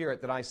of spirit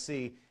that I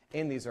see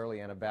in these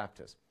early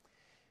Anabaptists.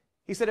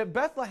 He said, "At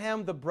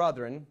Bethlehem the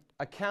brethren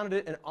accounted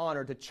it an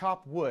honor to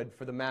chop wood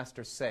for the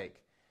master's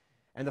sake,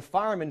 and the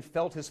fireman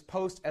felt his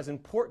post as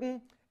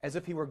important as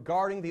if he were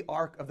guarding the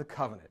Ark of the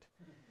Covenant.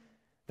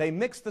 They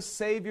mix the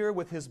Savior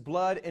with his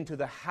blood into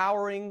the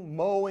houring,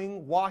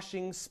 mowing,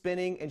 washing,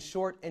 spinning, in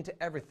short, into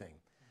everything.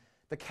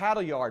 The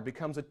cattle yard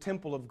becomes a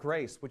temple of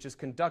grace, which is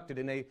conducted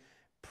in a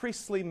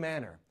priestly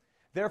manner.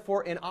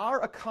 Therefore, in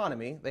our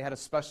economy, they had a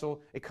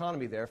special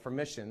economy there for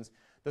missions,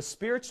 the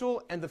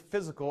spiritual and the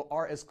physical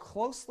are as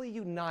closely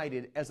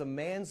united as a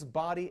man's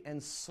body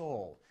and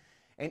soul,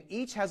 and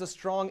each has a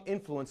strong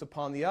influence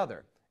upon the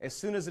other. As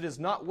soon as it is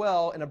not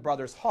well in a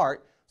brother's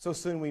heart, so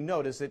soon we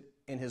notice it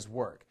in his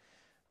work.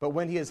 But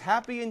when he is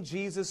happy in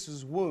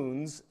Jesus'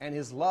 wounds and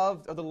his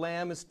love of the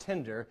Lamb is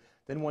tender,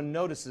 then one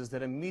notices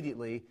that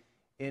immediately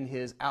in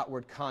his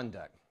outward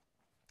conduct.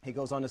 He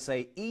goes on to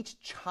say, each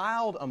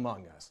child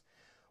among us,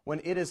 when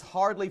it is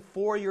hardly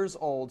 4 years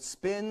old,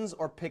 spins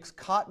or picks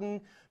cotton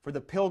for the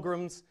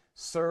pilgrims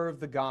serve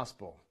the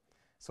gospel.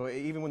 So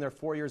even when they're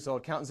 4 years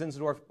old, Count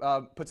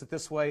Zinzendorf puts it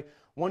this way,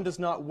 one does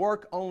not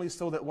work only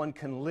so that one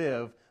can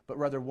live, but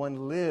rather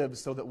one lives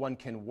so that one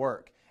can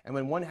work. And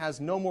when one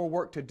has no more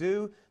work to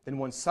do, then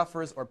one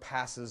suffers or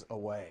passes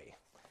away.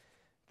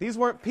 These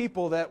weren't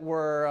people that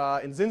were,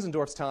 in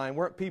Zinzendorf's time,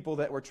 weren't people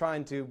that were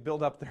trying to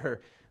build up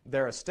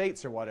their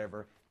estates or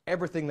whatever.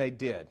 Everything they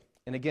did.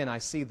 And again, I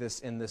see this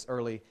in this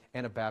early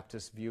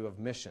Anabaptist view of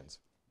missions.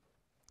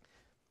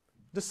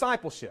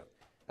 Discipleship.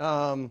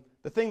 The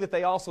thing that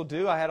they also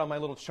do, I had on my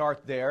little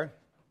chart there,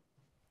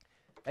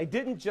 they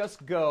didn't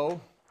just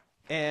go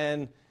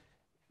and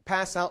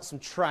pass out some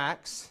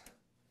tracts,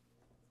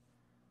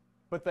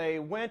 but they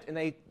went and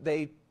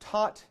they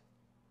taught,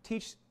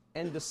 teach,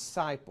 and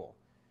disciple.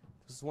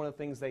 This is one of the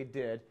things they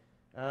did.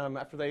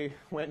 After they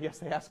went, yes,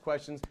 they asked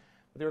questions,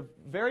 but they were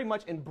very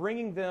much in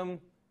bringing them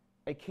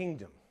a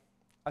kingdom,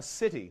 a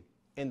city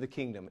in the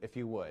kingdom, if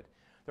you would.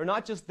 They're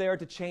not just there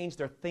to change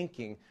their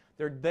thinking.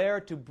 They're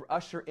there to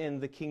usher in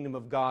the kingdom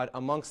of God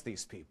amongst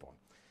these people.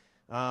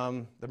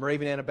 The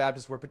Moravian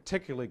Anabaptists were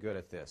particularly good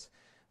at this.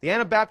 The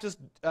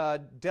Anabaptists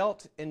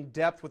dealt in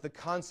depth with the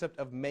concept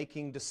of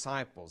making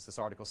disciples, this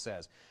article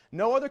says.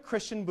 No other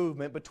Christian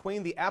movement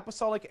between the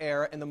apostolic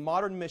era and the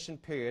modern mission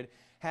period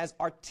has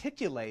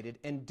articulated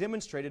and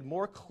demonstrated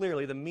more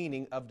clearly the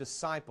meaning of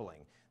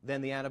discipling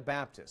than the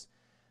Anabaptists.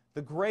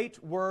 The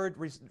great word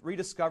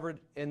rediscovered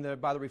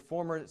by the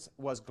Reformers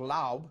was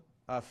Glaub,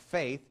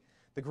 faith.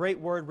 The great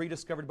word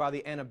rediscovered by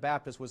the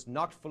Anabaptists was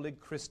Nachfolge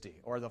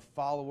Christi, or the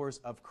followers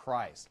of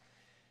Christ.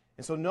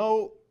 And so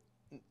no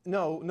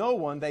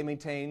one, they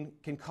maintain,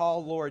 can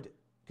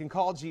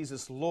call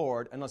Jesus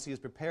Lord unless he is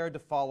prepared to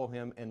follow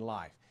him in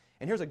life.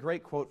 And here's a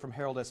great quote from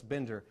Harold S.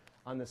 Bender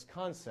on this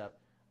concept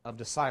of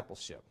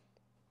discipleship.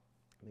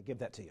 Let me give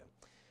that to you.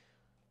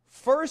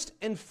 First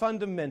and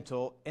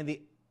fundamental in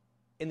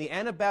the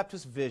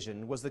Anabaptist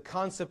vision was the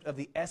concept of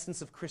the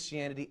essence of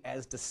Christianity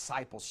as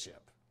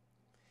discipleship.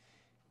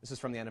 This is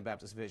from the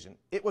Anabaptist vision.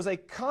 It was a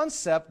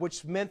concept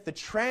which meant the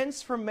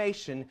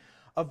transformation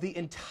of the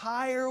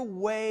entire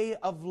way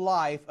of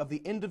life of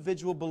the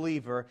individual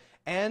believer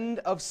and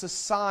of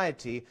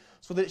society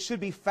so that it should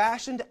be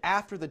fashioned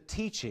after the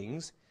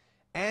teachings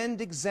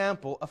and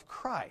example of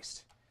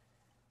Christ.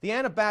 The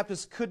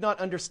Anabaptists could not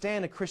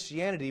understand a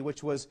Christianity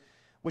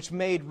which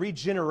made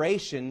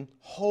regeneration,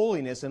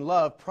 holiness, and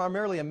love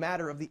primarily a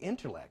matter of the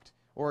intellect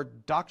or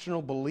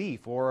doctrinal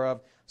belief or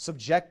of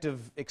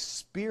subjective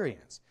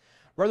experience,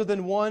 rather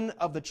than one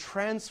of the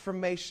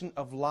transformation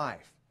of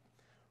life.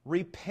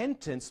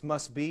 Repentance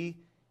must be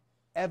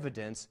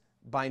evidenced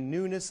by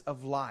newness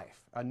of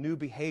life, a new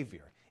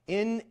behavior.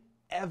 In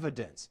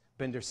evidence,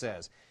 Bender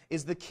says,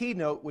 is the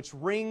keynote which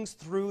rings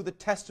through the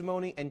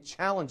testimony and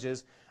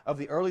challenges of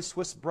the early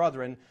Swiss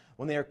brethren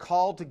when they are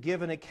called to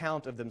give an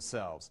account of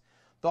themselves.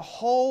 The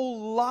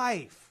whole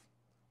life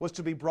was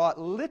to be brought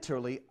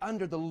literally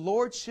under the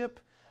lordship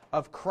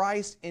of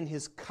Christ in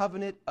his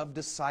covenant of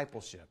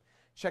discipleship.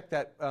 Check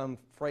that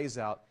phrase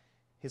out,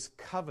 his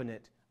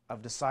covenant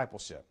of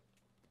discipleship.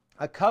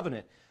 A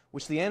covenant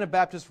which the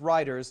Anabaptist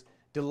writers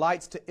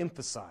delights to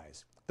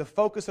emphasize. The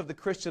focus of the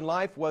Christian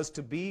life was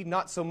to be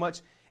not so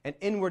much an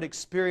inward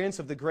experience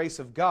of the grace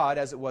of God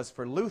as it was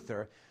for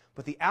Luther,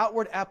 but the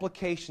outward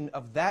application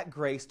of that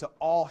grace to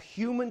all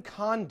human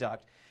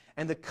conduct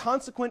and the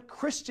consequent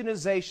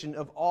Christianization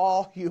of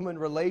all human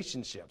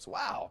relationships.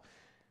 Wow,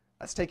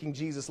 that's taking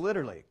Jesus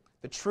literally.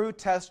 The true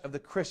test of the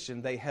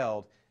Christian, they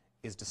held,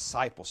 is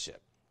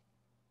discipleship.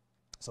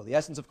 So the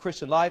essence of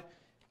Christian life,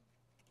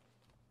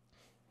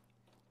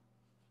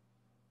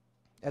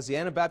 as the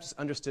Anabaptists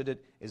understood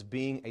it, is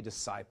being a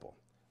disciple.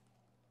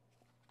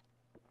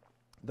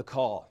 The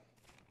call.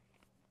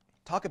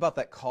 Talk about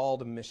that call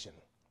to mission.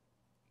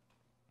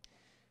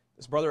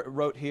 This brother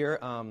wrote here,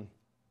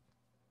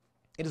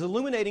 it is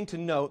illuminating to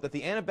note that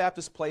the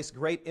Anabaptists place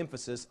great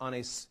emphasis on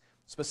a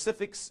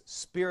specific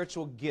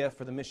spiritual gift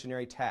for the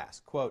missionary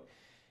task. Quote,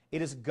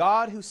 it is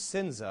God who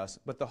sends us,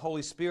 but the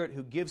Holy Spirit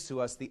who gives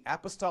to us the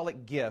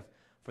apostolic gift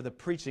for the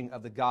preaching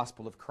of the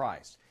gospel of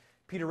Christ.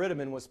 Peter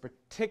Ritterman was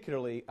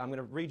particularly, I'm going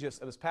to read you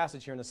this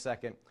passage here in a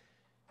second,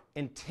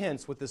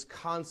 intense with this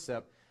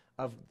concept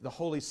of the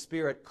Holy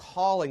Spirit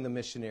calling the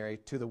missionary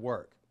to the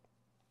work.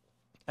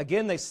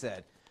 Again, they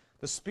said,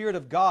 The Spirit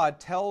of God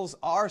tells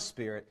our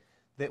spirit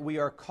that we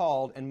are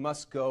called and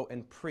must go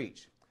and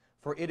preach.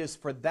 For it is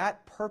for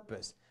that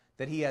purpose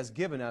that He has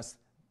given us,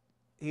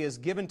 it is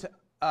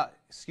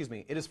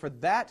for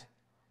that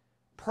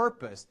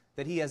purpose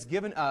that He has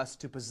given us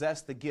to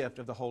possess the gift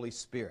of the Holy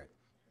Spirit.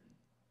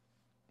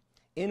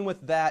 In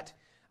with that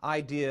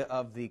idea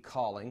of the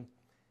calling,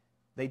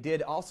 they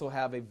did also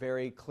have a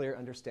very clear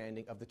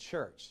understanding of the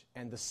church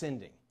and the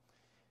sending.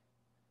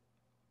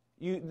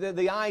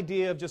 The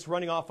idea of just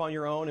running off on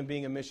your own and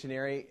being a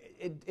missionary,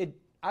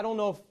 I don't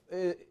know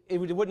if it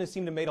wouldn't have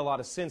seemed to make a lot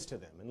of sense to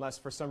them, unless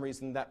for some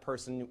reason that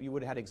person, you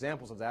would have had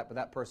examples of that, but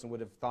that person would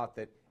have thought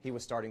that he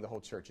was starting the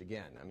whole church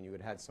again. I mean, you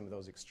would have had some of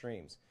those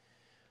extremes.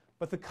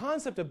 But the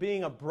concept of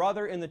being a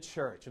brother in the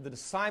church, of the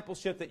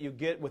discipleship that you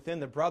get within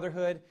the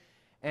brotherhood,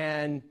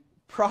 and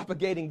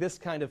propagating this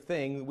kind of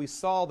thing, we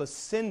saw the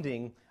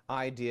sending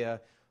idea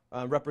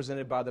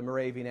represented by the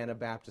Moravian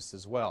Anabaptists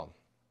as well,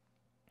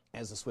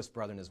 as the Swiss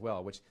Brethren as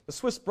well, which the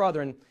Swiss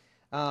Brethren,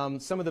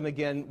 some of them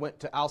again went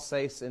to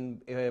Alsace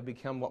and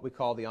become what we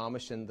call the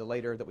Amish, and the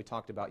later that we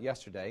talked about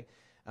yesterday.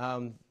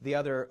 A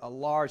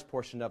large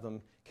portion of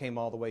them came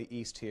all the way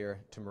east here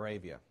to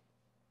Moravia.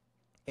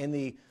 In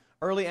the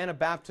early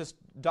Anabaptist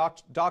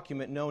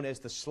document known as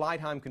the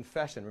Schleidheim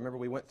Confession, remember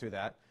we went through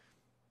that,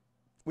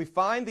 we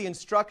find the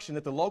instruction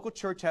that the local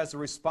church has the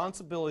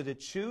responsibility to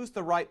choose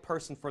the right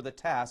person for the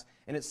task,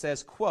 and it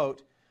says,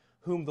 quote,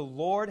 whom the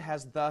Lord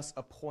has thus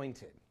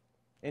appointed.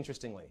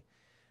 Interestingly.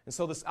 And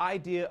so this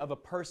idea of a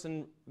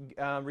person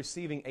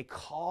receiving a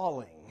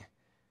calling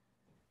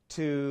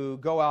to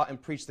go out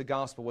and preach the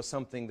gospel was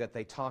something that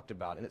they talked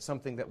about, and it's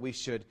something that we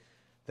should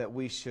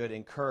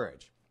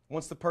encourage.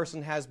 Once the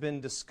person has been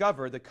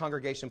discovered, the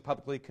congregation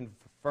publicly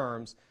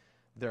confirms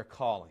their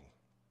calling.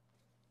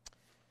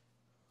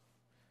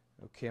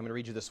 Okay, I'm going to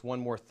read you this one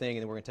more thing,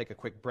 and then we're going to take a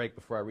quick break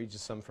before I read you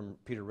some from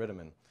Peter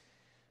Ritteman.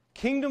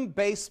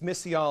 Kingdom-based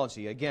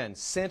missiology, again,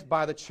 sent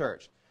by the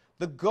church.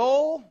 The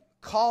goal,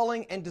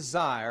 calling, and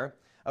desire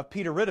of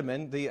Peter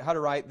Ritteman, the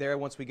Hutterite there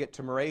once we get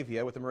to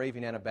Moravia with the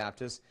Moravian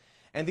Anabaptists,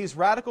 and these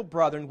radical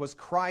brethren was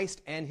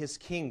Christ and His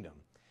kingdom.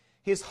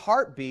 His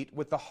heartbeat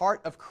with the heart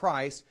of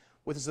Christ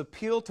with His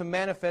appeal to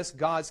manifest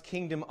God's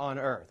kingdom on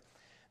earth.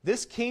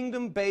 This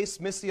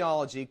kingdom-based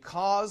missiology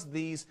caused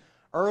these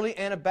early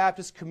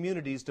Anabaptist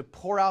communities to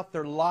pour out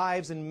their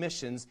lives in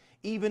missions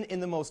even in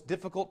the most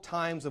difficult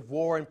times of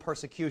war and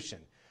persecution.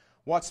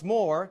 What's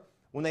more,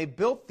 when they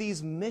built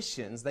these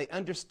missions, they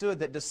understood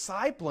that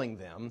discipling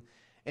them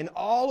in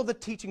all of the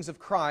teachings of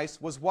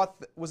Christ was what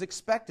was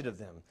expected of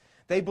them.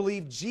 They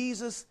believed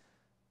Jesus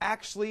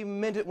actually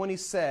meant it when He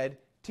said,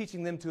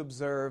 teaching them to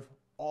observe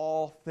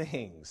all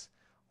things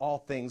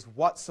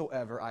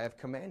whatsoever I have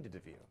commanded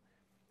of you.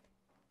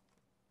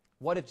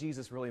 What if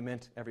Jesus really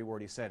meant every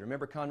word He said?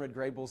 Remember Conrad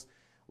Grebel's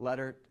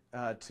letter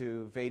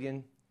to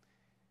Vadian?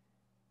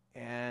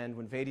 And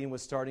when Vadian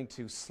was starting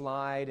to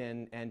slide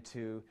and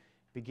to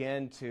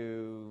begin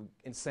to,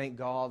 in St.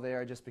 Gall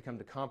there, just become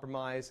to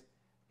compromise,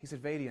 he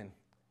said, Vadian,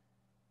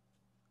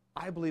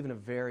 I believe in a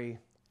very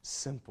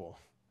simple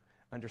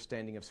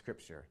understanding of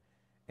Scripture,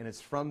 and it's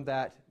from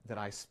that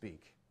I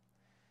speak.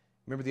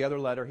 Remember the other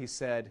letter, he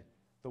said,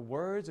 the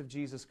words of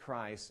Jesus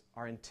Christ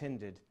are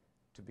intended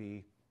to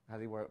be how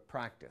they were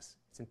practiced.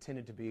 It's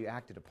intended to be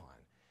acted upon.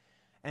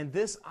 And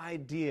this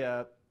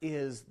idea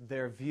is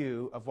their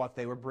view of what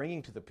they were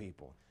bringing to the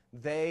people.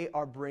 They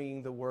are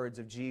bringing the words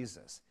of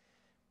Jesus.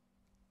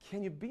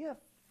 Can you be a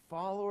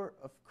follower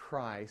of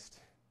Christ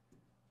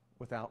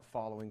without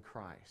following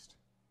Christ?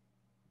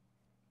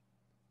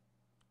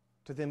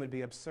 To them it would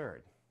be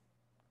absurd.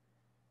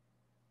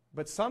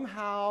 But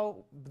somehow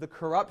the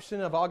corruption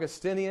of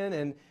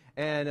Augustinian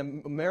and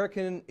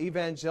American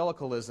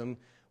evangelicalism,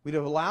 we'd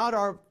have allowed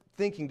our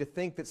thinking to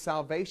think that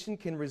salvation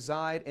can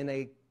reside in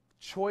a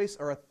choice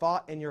or a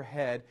thought in your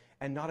head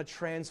and not a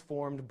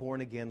transformed,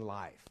 born-again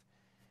life.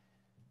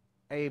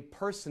 A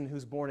person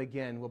who's born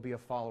again will be a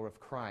follower of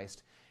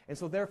Christ. And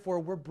so therefore,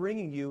 we're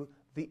bringing you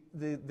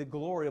the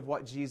glory of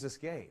what Jesus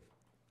gave.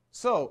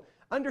 So,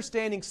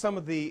 understanding some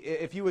of the,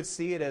 if you would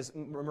see it as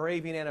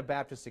Moravian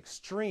Anabaptist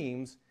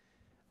extremes,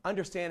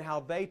 understand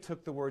how they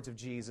took the words of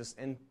Jesus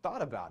and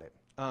thought about it.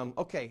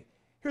 Okay,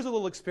 here's a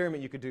little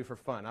experiment you could do for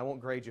fun. I won't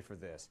grade you for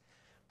this.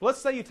 But let's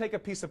say you take a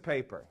piece of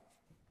paper.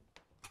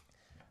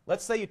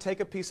 Let's say you take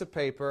a piece of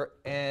paper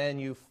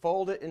and you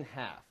fold it in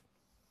half.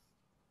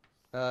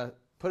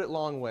 Put it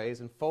long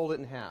ways and fold it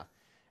in half.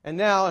 And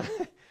now,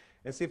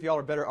 and see if y'all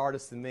are better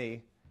artists than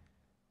me.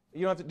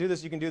 You don't have to do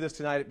this. You can do this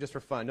tonight just for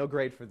fun. No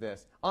grade for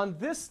this. On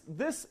this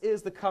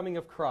is the coming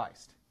of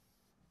Christ.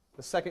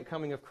 The second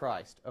coming of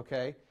Christ,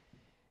 okay?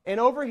 And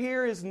over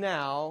here is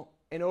now,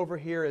 and over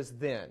here is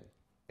then.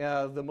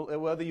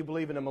 Whether you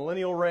believe in a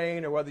millennial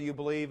reign or whether you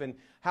believe in,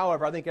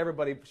 however, I think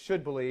everybody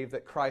should believe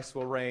that Christ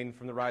will reign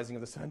from the rising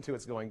of the sun to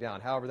its going down,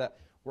 however that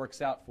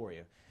works out for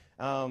you.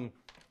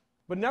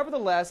 But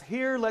nevertheless,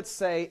 here, let's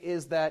say,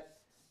 is that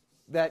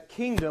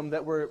kingdom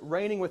that we're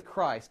reigning with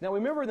Christ. Now,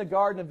 remember in the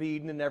Garden of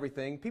Eden and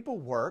everything, people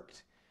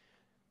worked.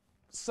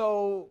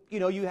 so,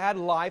 you had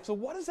life. So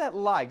what is that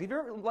like? Have you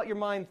ever let your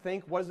mind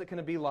think, what is it going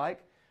to be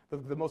like?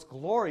 The most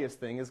glorious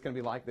thing is going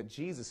to be like that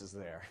Jesus is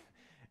there.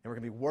 And we're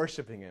going to be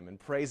worshiping Him and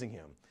praising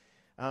Him.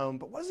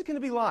 But what is it going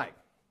to be like?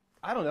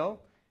 I don't know.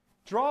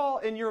 Draw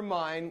in your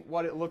mind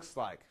what it looks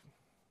like.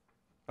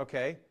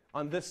 Okay?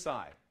 On this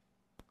side.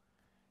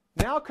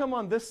 Now come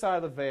on this side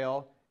of the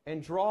veil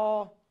and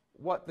draw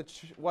what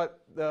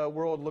the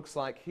world looks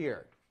like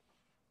here.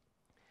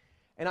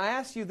 And I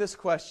ask you this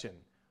question.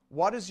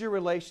 What is your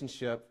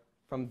relationship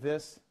from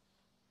this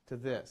to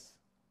this?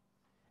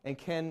 And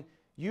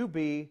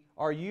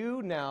are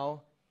you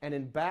now an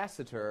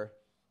ambassador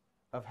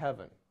of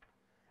heaven?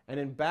 An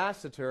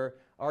ambassador,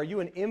 are you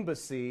an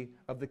embassy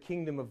of the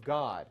kingdom of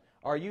God?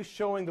 Are you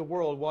showing the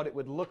world what it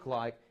would look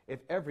like if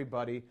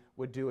everybody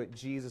would do it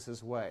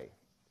Jesus' way?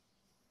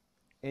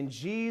 In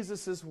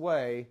Jesus'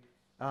 way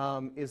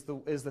is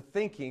the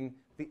thinking,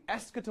 the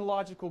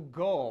eschatological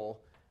goal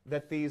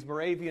that these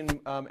Moravian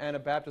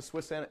Anabaptists,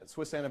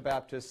 Swiss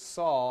Anabaptists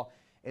saw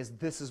is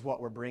this is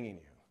what we're bringing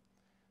you.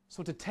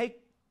 So to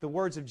take the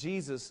words of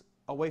Jesus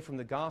away from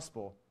the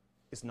gospel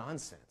is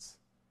nonsense.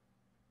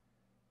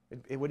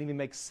 It wouldn't even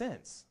make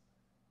sense.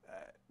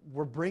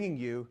 We're bringing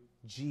you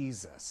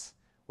Jesus.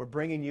 We're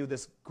bringing you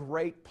this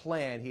great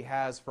plan He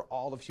has for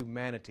all of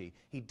humanity.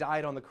 He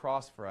died on the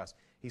cross for us.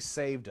 He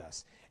saved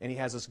us. And He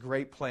has this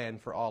great plan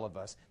for all of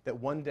us that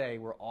one day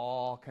we're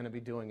all going to be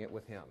doing it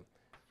with Him.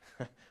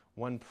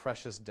 One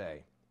precious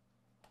day.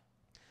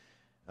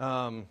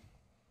 All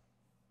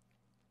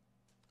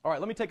right,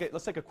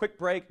 let's take a quick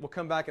break. We'll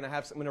come back and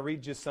I'm going to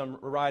read you some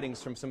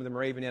writings from some of the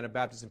Moravian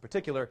Anabaptists, in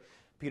particular,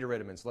 Peter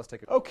Ritterman. So let's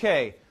take a...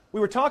 Okay, we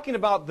were talking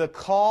about the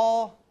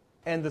call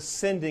and the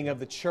sending of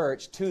the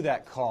church to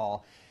that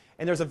call.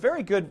 And there's a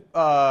very good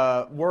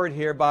word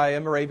here by a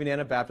Moravian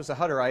Anabaptist, a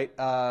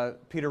Hutterite,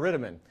 Peter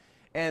Ritterman.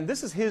 And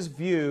this is his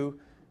view,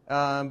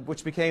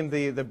 which became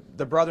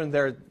the brethren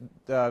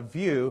their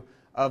view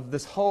of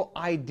this whole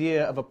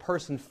idea of a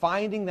person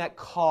finding that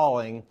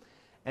calling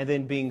and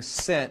then being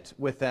sent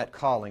with that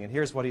calling. And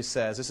here's what he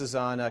says. This is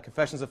on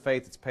Confessions of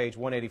Faith. It's page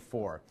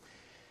 184.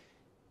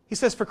 He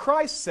says, "For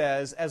Christ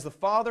says, 'As the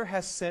Father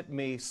has sent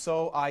me,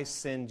 so I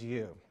send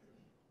you.'"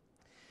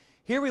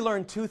 Here we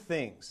learn two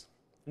things,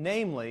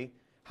 namely,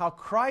 how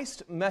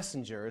Christ's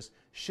messengers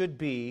should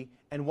be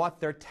and what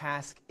their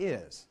task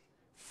is.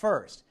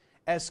 First,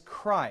 as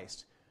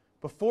Christ,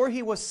 before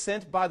He was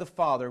sent by the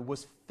Father,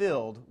 was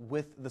filled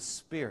with the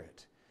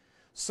Spirit,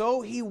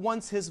 so He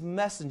wants His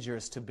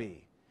messengers to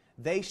be.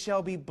 They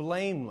shall be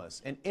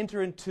blameless and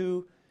enter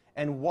into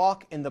and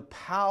walk in the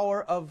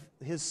power of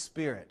His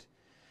Spirit.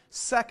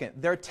 Second,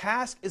 their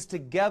task is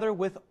together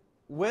with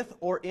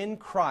or in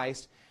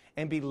Christ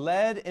and be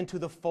led into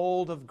the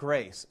fold of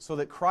grace so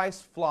that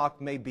Christ's flock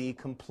may be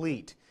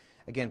complete.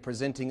 Again,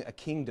 presenting a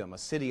kingdom, a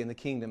city in the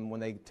kingdom when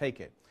they take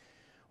it.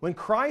 When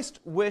Christ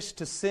wished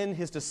to send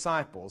His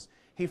disciples,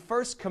 He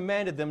first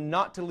commanded them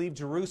not to leave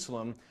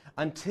Jerusalem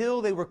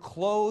until they were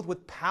clothed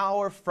with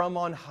power from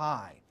on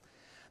high.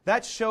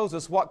 That shows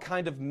us what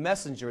kind of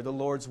messenger the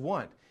Lord's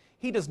want.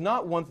 He does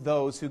not want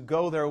those who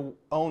go their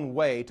own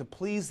way to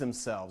please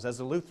themselves, as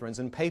the Lutherans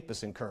and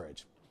Papists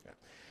encourage.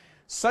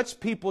 Such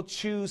people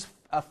choose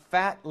a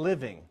fat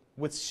living,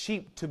 with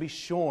sheep to be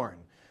shorn.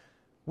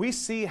 We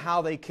see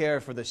how they care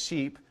for the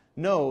sheep.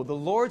 No, the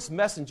Lord's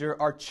messenger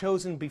are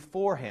chosen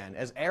beforehand,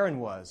 as Aaron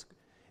was.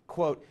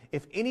 Quote,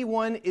 "If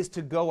anyone is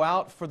to go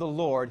out for the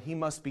Lord, he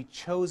must be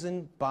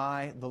chosen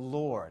by the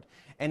Lord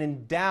and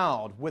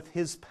endowed with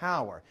His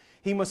power.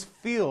 He must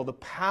feel the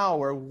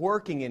power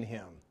working in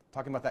him."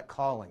 Talking about that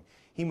calling.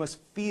 He must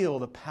feel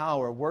the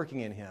power working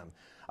in him.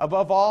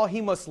 Above all,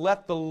 he must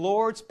let the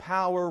Lord's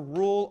power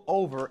rule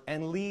over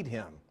and lead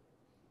him.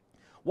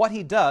 What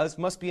he does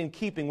must be in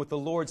keeping with the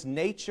Lord's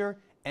nature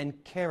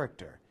and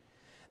character.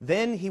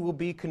 Then he will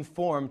be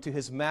conformed to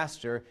his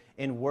master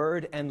in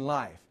word and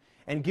life,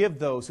 and give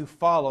those who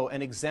follow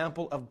an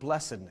example of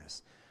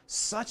blessedness.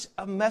 Such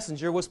a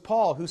messenger was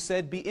Paul, who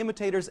said, "Be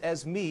imitators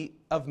of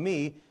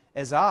me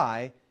as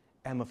I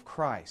am of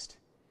Christ."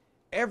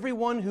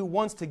 Everyone who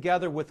wants to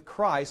gather with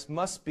Christ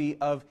must be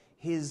of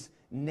His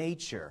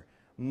nature,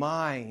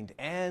 mind,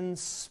 and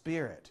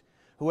spirit.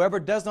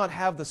 Whoever does not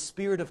have the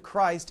Spirit of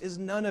Christ is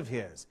none of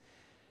His.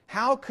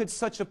 How could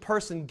such a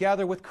person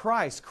gather with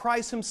Christ?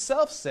 Christ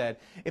Himself said,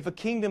 "If a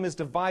kingdom is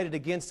divided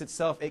against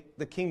itself,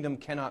 the kingdom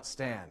cannot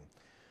stand."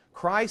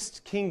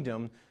 Christ's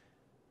kingdom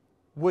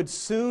would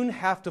soon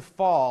have to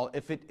fall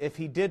if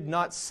He did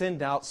not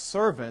send out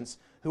servants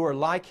who are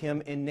like Him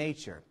in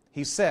nature.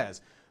 He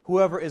says,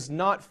 "Whoever is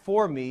not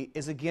for me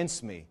is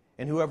against me,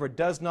 and whoever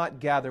does not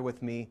gather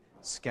with me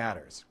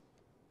scatters."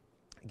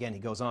 Again, he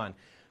goes on.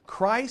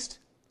 Christ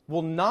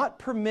will not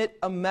permit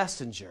a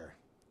messenger,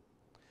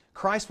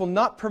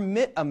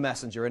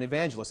 an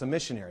evangelist, a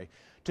missionary,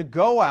 to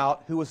go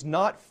out who is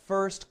not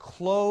first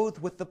clothed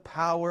with the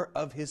power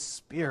of His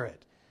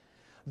Spirit.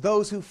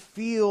 Those who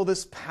feel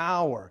this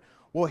power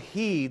will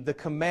heed the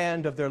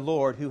command of their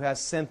Lord who has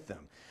sent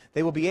them.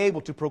 They will be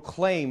able to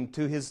proclaim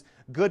to His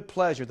good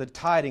pleasure the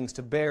tidings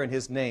to bear in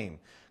His name.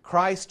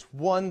 Christ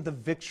won the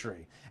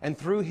victory, and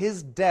through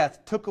his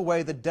death took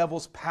away the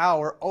devil's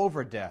power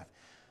over death.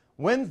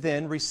 When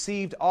then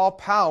received all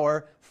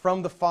power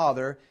from the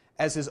Father,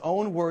 as his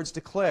own words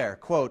declare,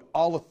 quote,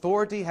 all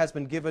authority has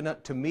been given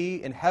to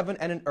me in heaven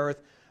and in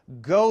earth.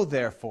 Go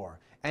therefore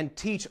and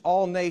teach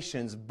all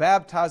nations,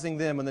 baptizing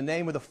them in the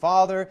name of the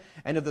Father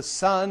and of the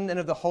Son and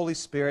of the Holy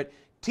Spirit,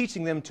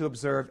 teaching them to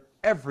observe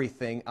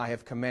everything I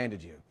have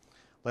commanded you.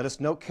 Let us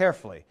note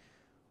carefully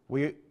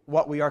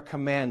what we are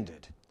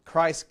commanded.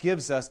 Christ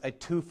gives us a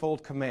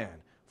twofold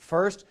command.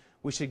 First,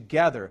 we should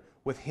gather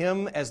with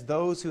him as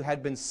those who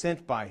had been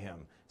sent by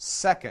him.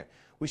 Second,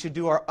 we should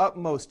do our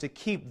utmost to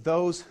keep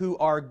those who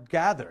are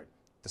gathered,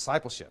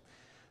 discipleship,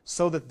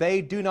 so that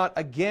they do not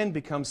again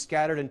become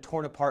scattered and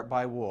torn apart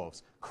by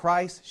wolves.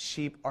 Christ's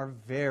sheep are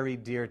very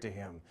dear to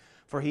him,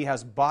 for he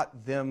has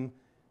bought them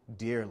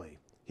dearly.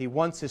 He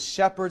wants his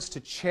shepherds to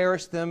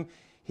cherish them.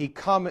 He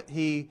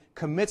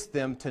commits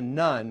them to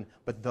none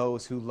but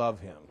those who love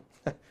him.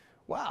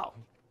 Wow.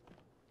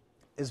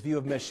 His view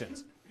of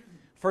missions.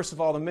 First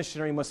of all, the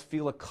missionary must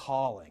feel a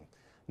calling.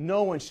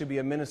 No one should be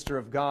a minister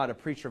of God, a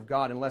preacher of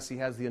God, unless he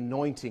has the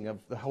anointing of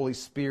the Holy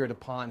Spirit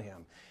upon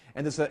him.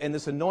 And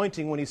this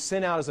anointing, when he's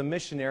sent out as a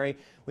missionary,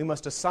 we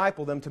must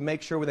disciple them to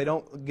make sure they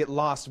don't get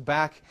lost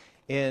back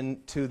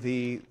into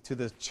the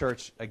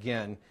church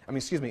again.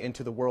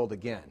 Into the world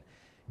again.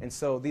 And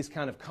so these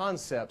kind of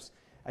concepts,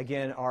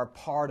 again, are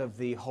part of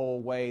the whole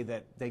way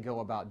that they go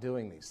about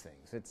doing these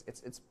things.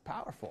 It's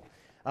powerful.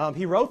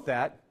 He wrote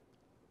that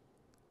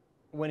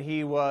when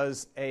he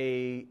was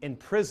in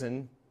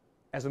prison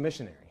as a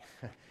missionary.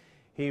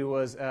 He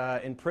was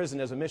in prison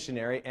as a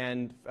missionary,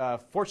 and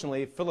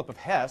fortunately, Philip of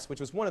Hess, which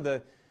was one of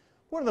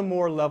the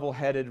more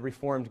level-headed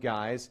Reformed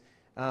guys,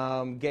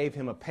 gave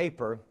him a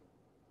paper,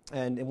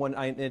 and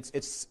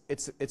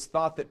it's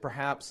thought that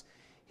perhaps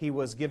he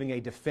was giving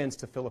a defense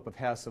to Philip of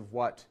Hess of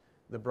what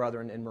the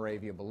brethren in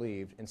Moravia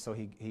believed, and so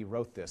he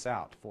wrote this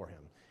out for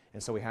him,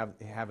 and so we have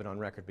it on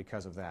record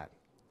because of that.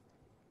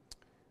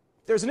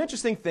 There's an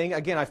interesting thing.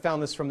 Again, I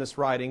found this from this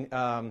writing,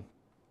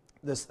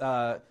 this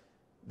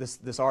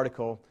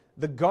article.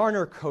 The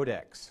Garner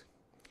Codex,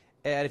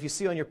 and if you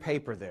see on your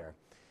paper there.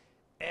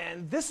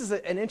 And this is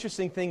an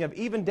interesting thing of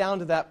even down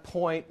to that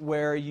point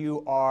where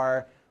you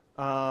are,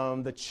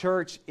 the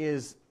church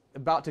is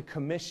about to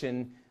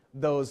commission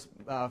those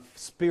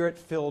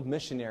spirit-filled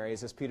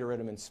missionaries, as Peter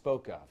Ritterman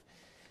spoke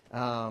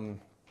of.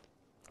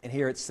 And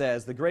here it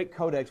says, the Great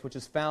Codex, which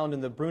is found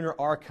in the Brunner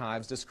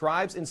Archives,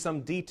 describes in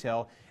some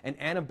detail an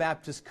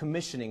Anabaptist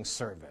commissioning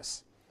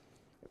service.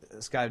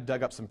 This guy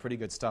dug up some pretty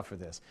good stuff for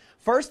this.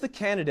 First, the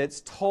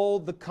candidates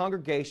told the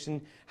congregation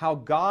how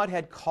God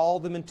had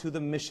called them into the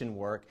mission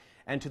work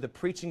and to the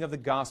preaching of the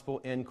gospel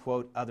in,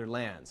 quote, other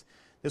lands.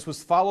 This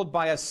was followed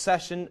by a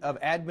session of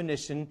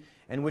admonition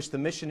in which the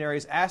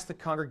missionaries asked the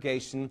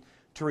congregation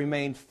to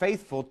remain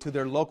faithful to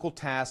their local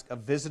task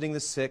of visiting the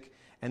sick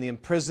and the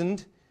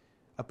imprisoned,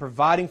 of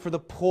providing for the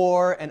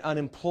poor and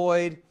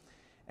unemployed,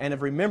 and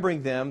of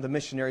remembering them, the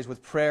missionaries,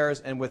 with prayers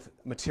and with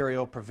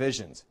material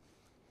provisions.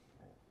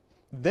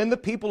 Then the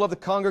people of the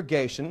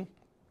congregation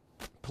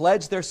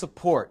pledged their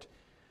support,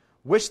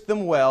 wished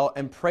them well,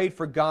 and prayed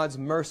for God's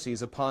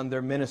mercies upon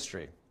their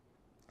ministry.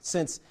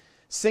 Since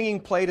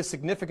singing played a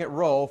significant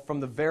role from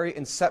the very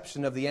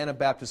inception of the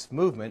Anabaptist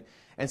movement,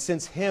 and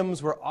since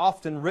hymns were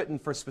often written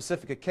for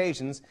specific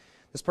occasions,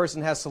 this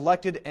person has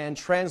selected and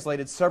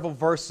translated several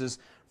verses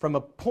from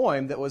a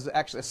poem that was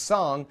actually a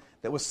song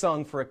that was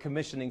sung for a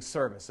commissioning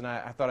service. And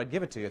I thought I'd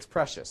give it to you. It's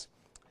precious.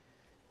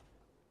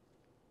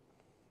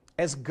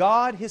 As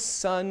God, his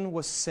Son,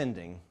 was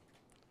sending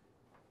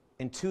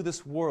into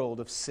this world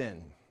of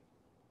sin,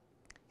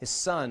 his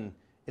Son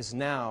is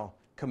now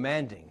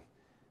commanding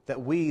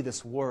that we,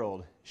 this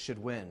world, should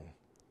win.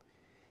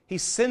 He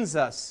sends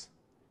us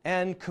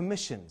and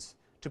commissions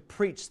to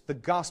preach the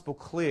gospel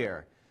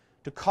clear,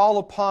 to call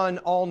upon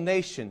all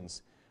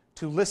nations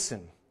to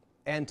listen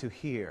and to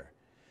hear.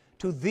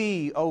 To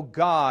thee, O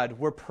God,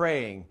 we're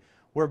praying,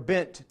 we're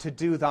bent to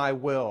do thy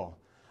will.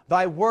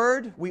 Thy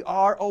word we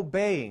are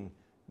obeying,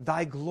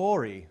 thy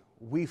glory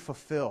we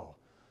fulfill.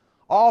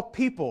 All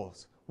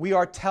peoples we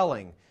are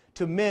telling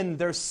to mend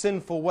their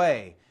sinful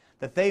way,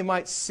 that they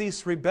might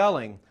cease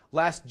rebelling,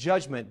 last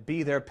judgment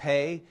be their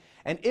pay.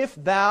 And if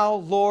thou,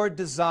 Lord,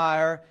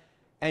 desire,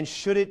 and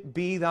should it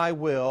be thy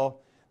will,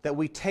 that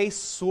we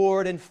taste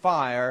sword and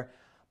fire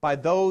by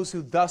those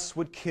who thus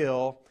would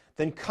kill,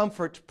 then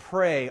comfort,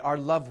 pray, our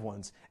loved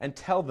ones, and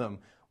tell them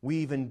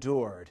we've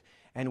endured,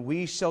 and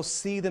we shall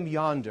see them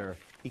yonder,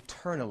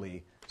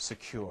 eternally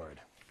secured.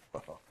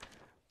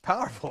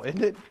 Powerful,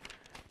 isn't it?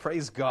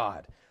 Praise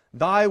God.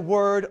 Thy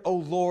word, O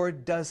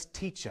Lord, does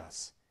teach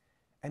us,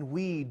 and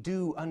we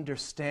do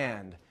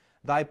understand.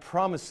 Thy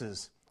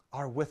promises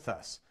are with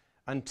us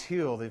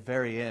until the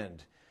very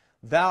end.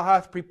 Thou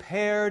hast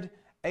prepared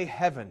a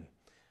heaven.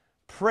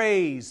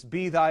 Praise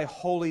be thy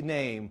holy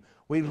name.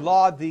 We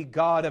laud thee,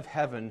 God of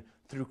heaven,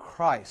 through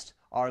Christ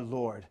our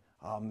Lord.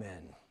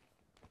 Amen.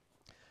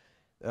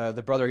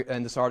 the brother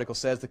in this article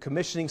says, the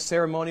commissioning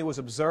ceremony was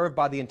observed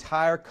by the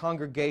entire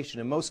congregation.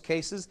 In most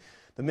cases,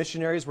 the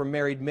missionaries were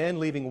married men,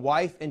 leaving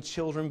wife and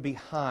children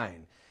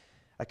behind.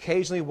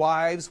 Occasionally,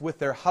 wives with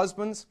their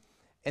husbands.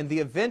 In the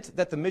event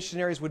that the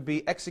missionaries would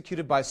be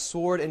executed by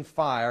sword and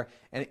fire,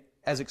 and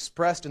as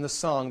expressed in the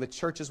song, the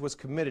churches was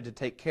committed to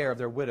take care of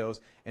their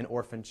widows and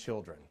orphan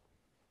children.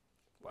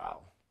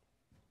 Wow.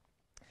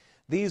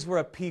 These were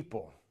a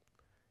people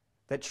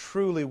that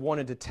truly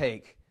wanted to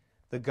take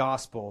the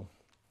gospel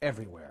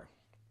everywhere.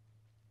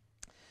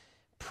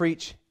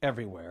 Preach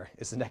everywhere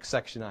is the next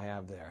section I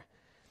have there.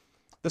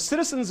 The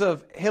citizens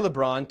of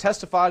Hillebron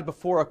testified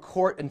before a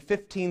court in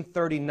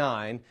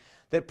 1539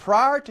 that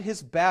prior to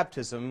his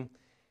baptism,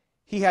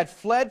 he had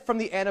fled from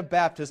the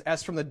Anabaptists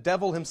as from the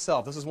devil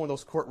himself. This is one of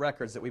those court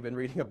records that we've been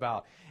reading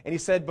about. And he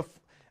said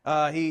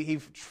he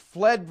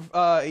fled.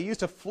 He used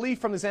to flee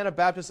from his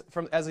Anabaptists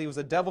as he was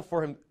a devil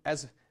for him.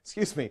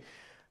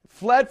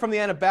 Fled from the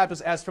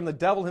Anabaptists as from the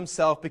devil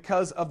himself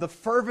because of the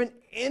fervent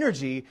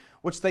energy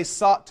which they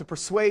sought to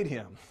persuade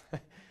him.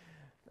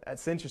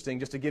 That's interesting,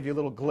 just to give you a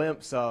little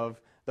glimpse of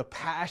the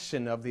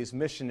passion of these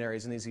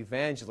missionaries and these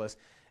evangelists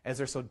as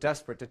they're so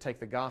desperate to take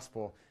the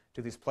gospel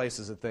to these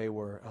places that they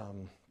were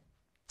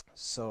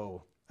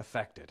so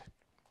affected.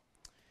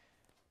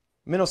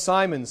 Menno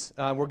Simons,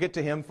 we'll get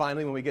to him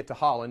finally when we get to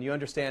Holland. You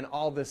understand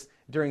all this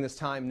during this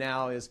time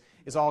now is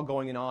all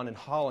going on in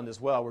Holland as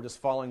well. We're just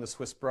following the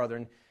Swiss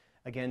brethren,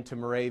 again, to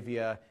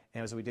Moravia,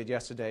 and as we did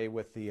yesterday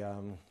with the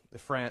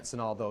France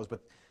and all those.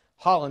 But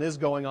Holland is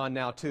going on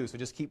now too, so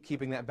just keep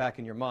keeping that back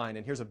in your mind.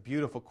 And here's a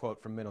beautiful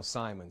quote from Menno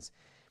Simons.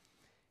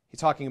 He's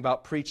talking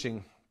about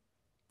preaching.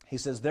 He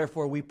says,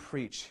 "Therefore we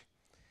preach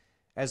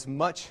as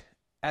much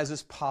as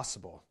is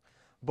possible,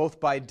 both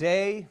by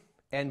day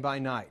and by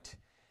night,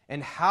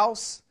 in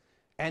house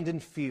and in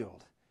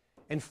field,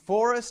 in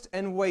forest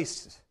and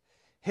waste,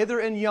 hither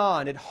and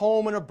yon, at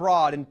home and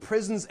abroad, in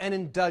prisons and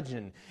in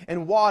dungeon,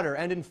 in water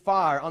and in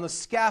fire, on the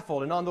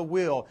scaffold and on the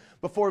wheel,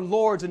 before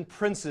lords and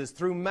princes,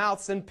 through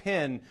mouths and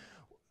pen,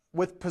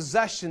 with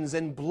possessions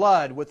and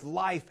blood, with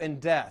life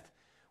and death.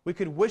 We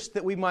could wish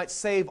that we might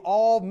save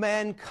all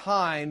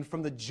mankind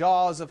from the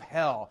jaws of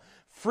hell,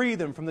 free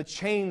them from the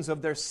chains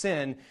of their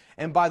sin,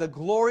 and by the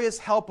glorious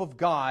help of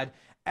God,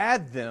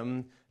 add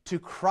them to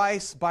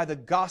Christ by the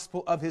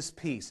gospel of His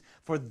peace.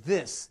 For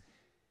this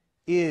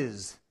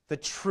is the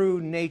true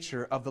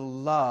nature of the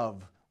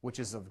love which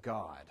is of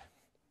God."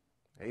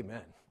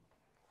 Amen.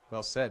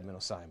 Well said,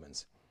 Menno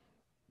Simons.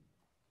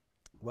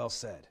 Well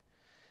said.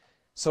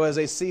 So as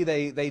they see,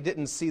 they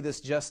didn't see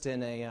this just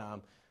in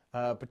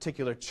a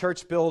particular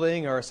church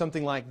building or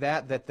something like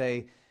that, that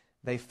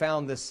they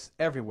found this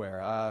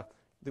everywhere.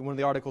 One of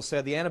the articles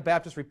said, the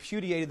Anabaptists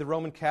repudiated the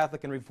Roman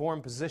Catholic and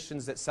Reformed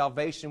positions that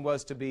salvation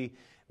was to be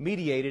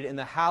mediated in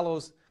the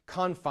hallowed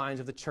confines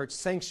of the church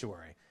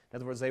sanctuary. In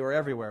other words, they were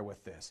everywhere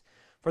with this.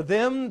 For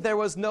them, there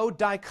was no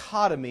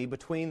dichotomy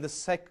between the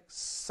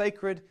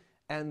sacred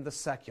and the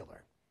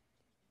secular.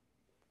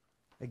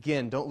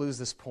 Again, don't lose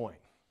this point.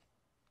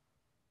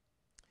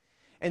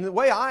 And the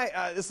way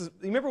you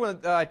remember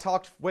when I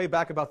talked way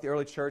back about the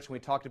early church when we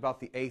talked about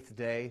the 8th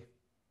day?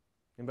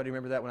 Anybody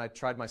remember that when I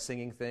tried my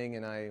singing thing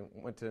and I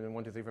went to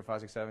 1, 2, 3, 4,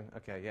 5, 6, 7?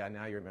 Okay, yeah,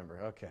 now you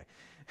remember. Okay.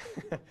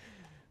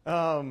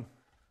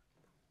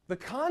 The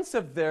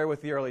concept there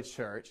with the early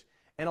church,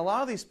 and a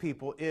lot of these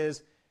people,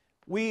 is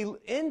we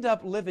end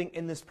up living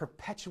in this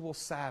perpetual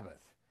Sabbath.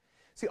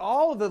 See,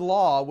 all of the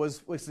law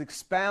was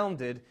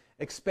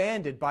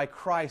expanded by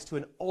Christ to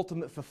an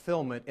ultimate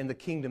fulfillment in the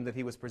kingdom that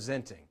He was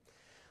presenting.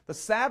 The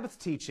Sabbath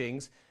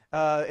teachings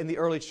in the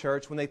early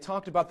church, when they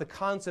talked about the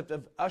concept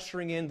of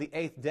ushering in the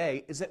 8th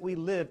day, is that we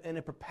live in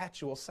a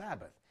perpetual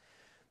Sabbath.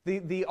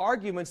 The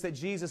arguments that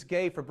Jesus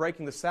gave for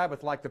breaking the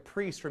Sabbath, like the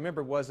priest,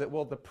 remember, was that,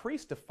 well, the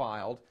priest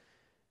defiled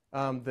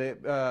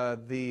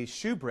the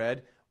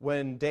shewbread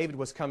when David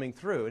was coming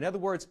through. In other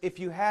words, if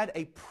you had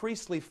a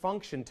priestly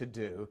function to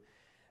do,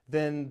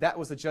 then that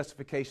was the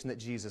justification that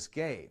Jesus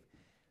gave.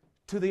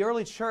 To the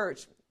early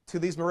church, to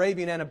these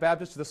Moravian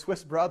Anabaptists, to the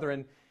Swiss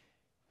brethren,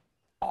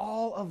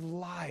 all of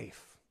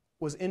life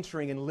was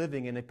entering and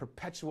living in a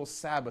perpetual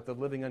Sabbath of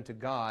living unto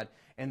God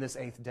in this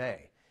 8th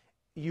day.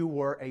 You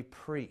were a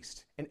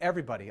priest. And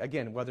everybody,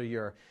 again, whether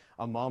you're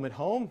a mom at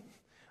home,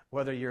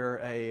 whether you're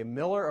a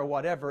miller or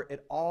whatever,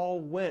 it all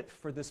went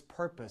for this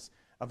purpose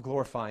of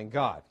glorifying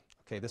God.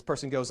 Okay, this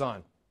person goes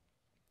on.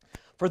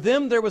 For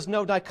them there was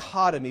no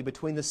dichotomy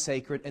between the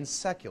sacred and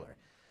secular.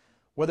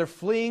 Whether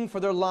fleeing for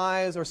their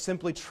lives or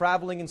simply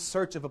traveling in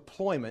search of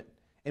employment,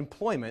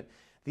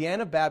 the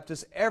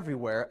Anabaptists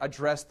everywhere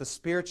addressed the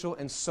spiritual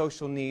and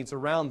social needs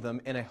around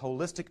them in a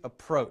holistic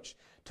approach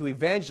to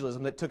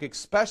evangelism that took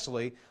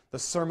especially the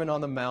Sermon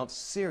on the Mount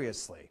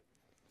seriously.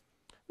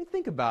 I mean,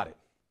 think about it.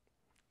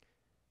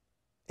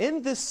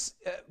 In this,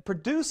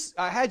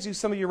 I had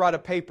some of you write a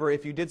paper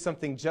if you did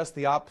something just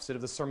the opposite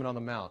of the Sermon on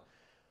the Mount.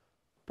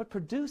 But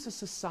produce a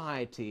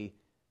society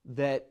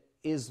that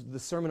is the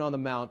Sermon on the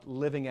Mount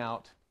living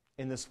out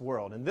in this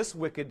world. In this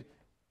wicked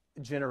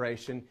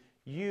generation,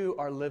 you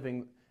are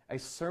living a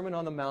Sermon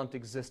on the Mount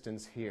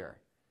existence here.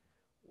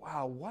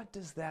 wow, what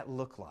does that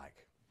look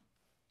like?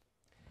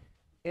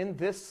 In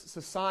this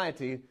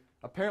society,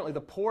 apparently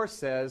the poor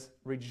says,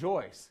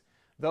 rejoice.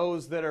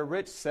 Those that are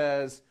rich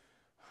says,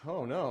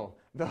 oh no.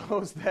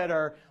 Those that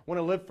want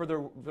to live for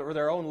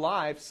their own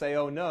life say,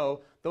 oh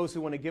no. Those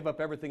who want to give up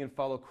everything and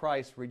follow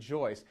Christ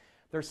rejoice.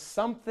 There's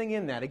something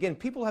in that. Again,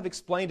 people have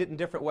explained it in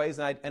different ways,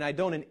 and I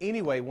don't in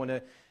any way want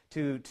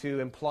to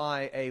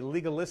imply a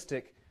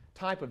legalistic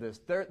type of this.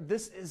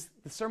 The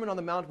Sermon on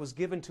the Mount was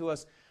given to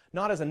us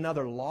not as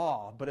another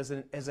law, but as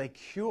a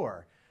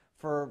cure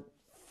for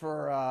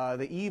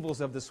the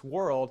evils of this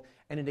world,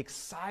 and an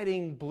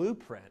exciting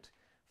blueprint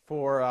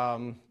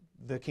for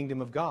the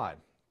kingdom of God.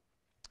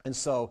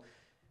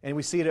 And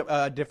we see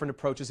it, different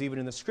approaches even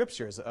in the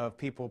Scriptures of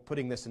people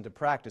putting this into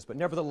practice, but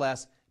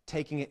nevertheless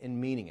taking it and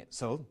meaning it.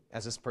 So,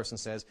 as this person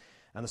says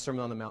on the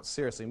Sermon on the Mount,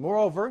 seriously.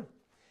 Moreover,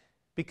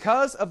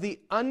 because of the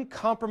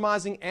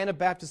uncompromising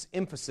Anabaptist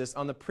emphasis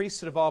on the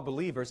priesthood of all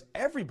believers,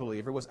 every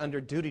believer was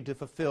under duty to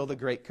fulfill the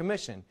Great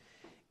Commission.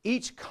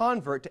 Each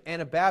convert to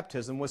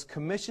Anabaptism was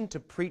commissioned to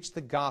preach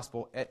the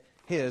gospel at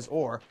his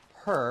or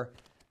her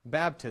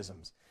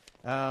baptisms.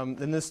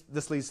 Then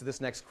this leads to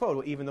this next quote.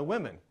 Well, even the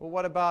women. Well,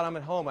 what about I'm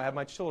at home, I have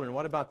my children.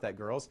 What about that,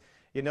 girls?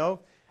 You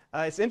know,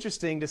 it's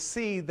interesting to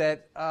see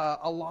that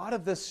a lot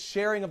of this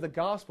sharing of the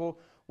gospel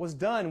was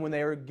done when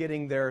they were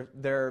getting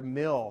their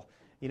meal.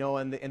 You know,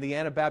 and the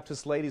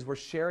Anabaptist ladies were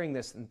sharing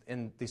this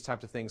and these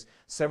types of things.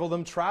 Several of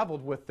them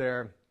traveled with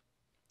their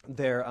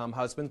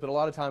husbands, but a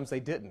lot of times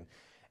they didn't.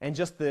 And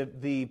just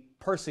the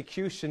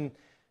persecution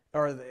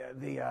or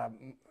the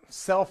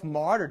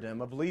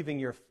self-martyrdom of leaving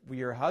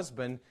your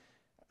husband,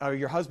 or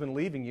your husband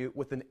leaving you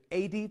with an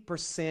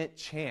 80%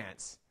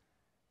 chance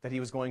that he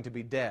was going to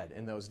be dead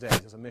in those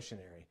days as a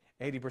missionary.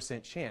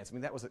 80% chance. I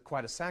mean, that was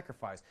quite a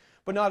sacrifice.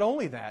 But not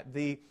only that,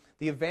 the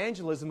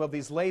evangelism of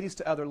these ladies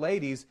to other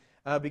ladies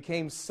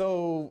became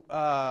so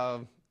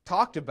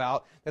talked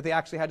about that they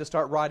actually had to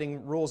start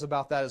writing rules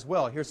about that as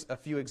well. Here's a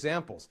few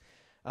examples.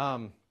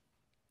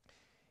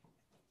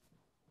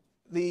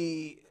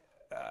 The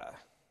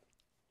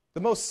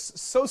most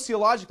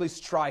sociologically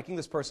striking,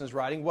 this person is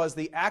writing, was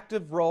the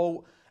active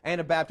role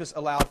Anabaptists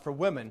allowed for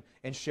women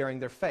in sharing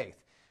their faith.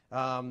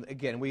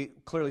 Again, we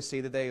clearly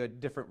see that they had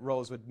different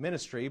roles with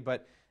ministry,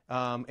 but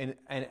in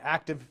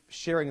active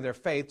sharing of their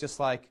faith, just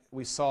like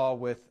we saw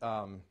with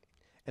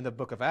in the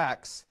book of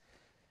Acts,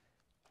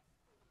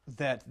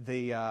 that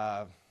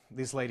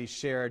these ladies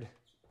shared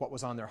what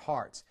was on their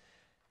hearts.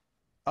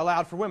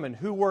 Allowed for women,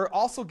 who were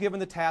also given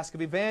the task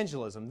of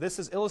evangelism. This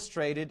is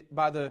illustrated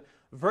by the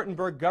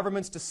Württemberg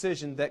government's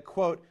decision that,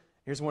 quote,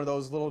 here's one of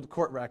those little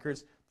court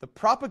records, the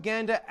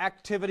propaganda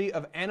activity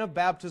of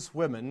Anabaptist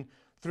women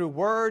through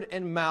word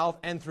and mouth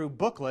and through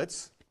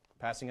booklets,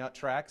 passing out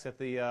tracts at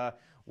the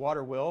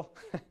water wheel,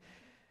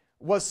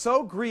 was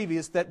so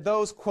grievous that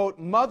those, quote,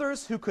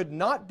 mothers who could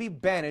not be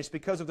banished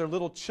because of their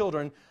little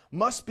children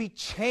must be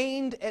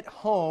chained at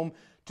home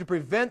to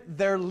prevent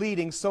their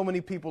leading so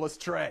many people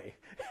astray.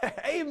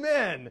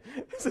 Amen!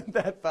 Isn't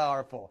that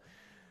powerful?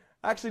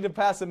 Actually, to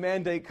pass a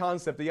mandate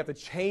concept that you have to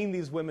chain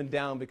these women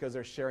down because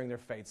they're sharing their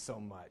faith so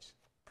much.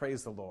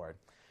 Praise the Lord.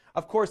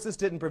 Of course, this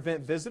didn't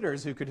prevent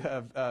visitors who could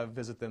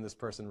visit them, this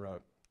person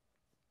wrote.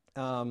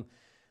 The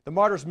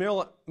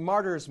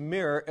Martyr's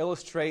Mirror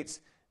illustrates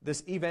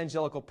this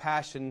evangelical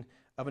passion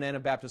of an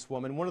Anabaptist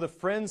woman. One of the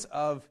friends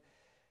of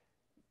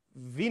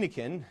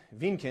Wienken,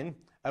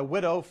 a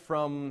widow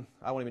from,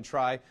 I won't even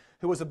try,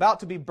 who was about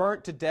to be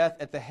burnt to death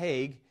at The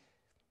Hague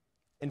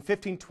in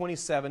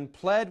 1527,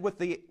 pled with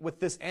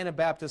this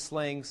Anabaptist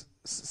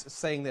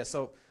saying this.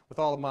 So with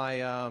all of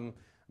my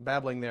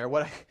babbling there,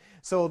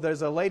 so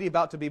there's a lady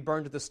about to be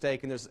burned at the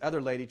stake, and there's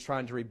another lady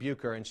trying to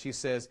rebuke her, and she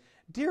says,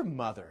 "Dear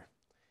mother,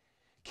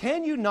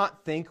 can you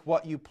not think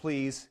what you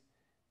please?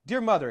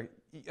 Dear mother,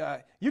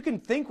 you can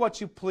think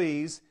what you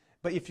please,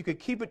 but if you could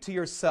keep it to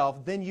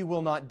yourself, then you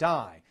will not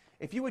die.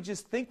 If you would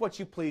just think what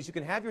you please, you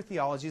can have your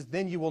theologies,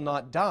 then you will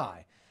not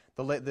die."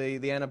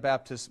 The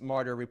Anabaptist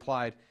martyr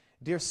replied,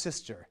 "Dear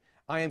sister,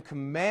 I am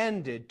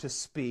commanded to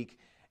speak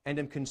and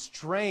am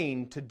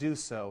constrained to do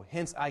so.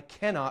 Hence, I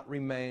cannot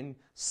remain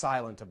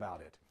silent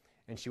about it."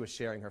 And she was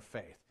sharing her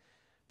faith.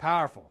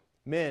 Powerful.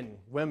 Men,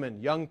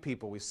 women, young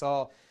people. We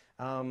saw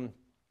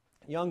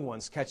young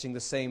ones catching the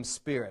same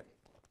spirit.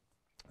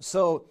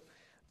 So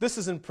this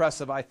is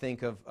impressive, I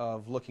think,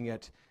 of looking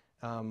at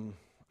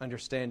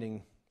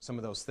understanding some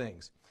of those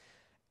things.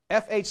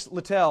 F.H.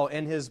 Littell,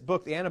 in his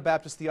book, The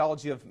Anabaptist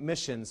Theology of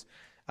Missions,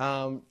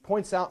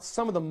 points out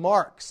some of the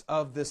marks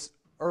of this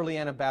early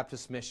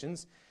Anabaptist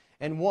missions.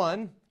 And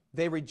one,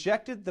 they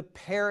rejected the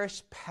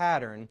parish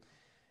pattern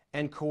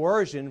and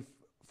coercion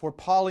for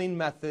Pauline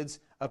methods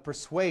of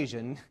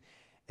persuasion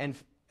and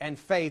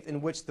faith,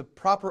 in which the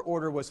proper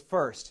order was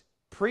first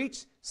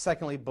preach,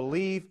 secondly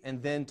believe,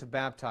 and then to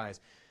baptize.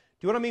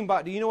 Do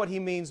you know what he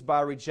means by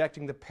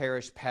rejecting the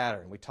parish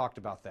pattern? We talked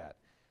about that.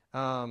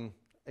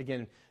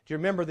 Again, do you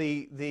remember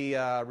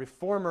the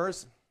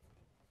reformers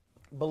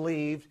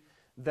believed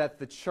that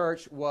the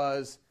church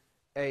was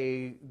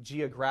a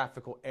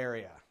geographical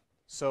area?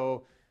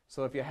 So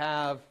if you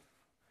have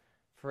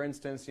For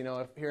instance,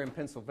 if here in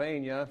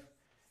Pennsylvania,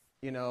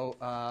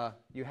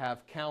 you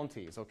have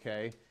counties,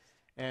 okay?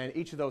 And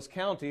each of those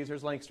counties,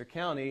 there's Lancaster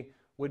County,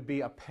 would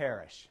be a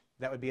parish.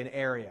 That would be an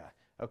area,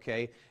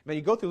 okay? When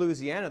you go through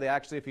Louisiana, they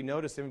actually, if you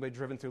notice, anybody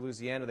driven through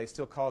Louisiana, they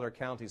still call their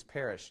counties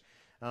parish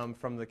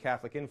from the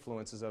Catholic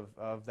influences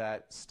of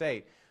that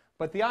state.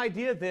 But the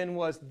idea then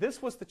was,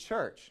 this was the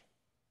church.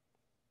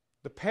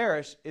 The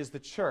parish is the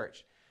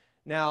church.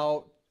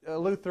 Now,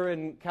 Luther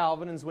and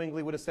Calvin and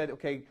Zwingli would have said,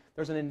 okay,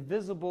 there's an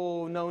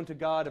invisible, known to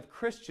God of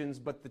Christians,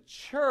 but the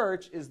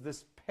church is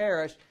this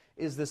parish,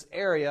 is this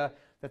area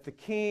that the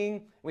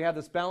king, we have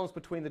this balance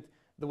between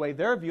the way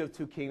their view of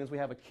two kingdoms. We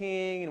have a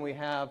king and we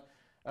have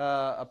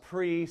a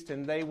priest,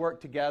 and they work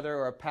together,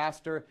 or a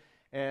pastor,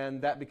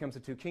 and that becomes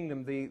a two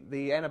kingdom.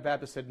 The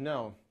Anabaptist said,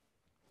 no,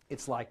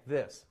 it's like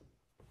this.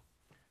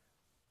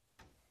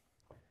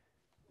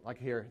 Like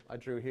here, I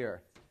drew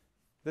here.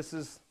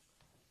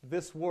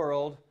 This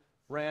world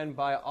ran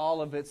by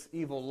all of its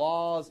evil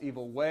laws,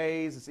 evil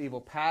ways, its evil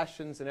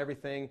passions and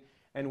everything,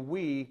 and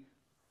we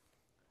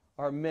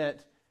are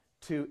meant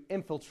to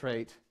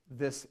infiltrate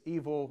this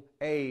evil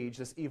age,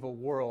 this evil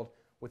world,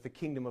 with the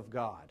kingdom of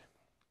God.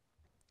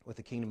 With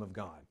the kingdom of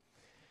God.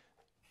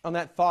 On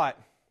that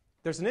thought,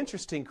 there's an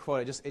interesting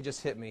quote, it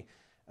just hit me,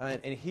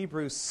 in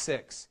Hebrews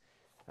 6.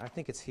 I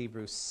think it's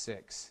Hebrews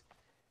 6.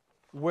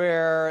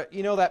 Where,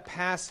 that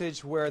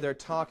passage where where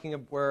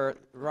the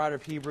writer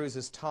of Hebrews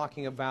is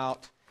talking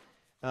about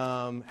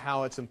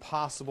how it's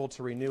impossible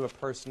to renew a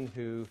person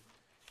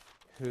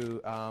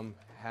who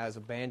has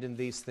abandoned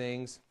these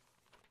things.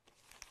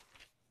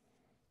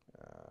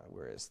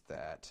 Where is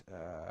that?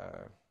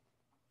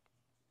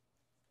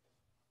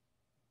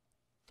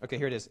 Okay,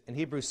 here it is. In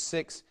Hebrews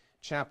 6,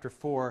 chapter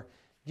 4,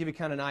 give you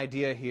kind of an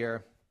idea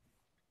here.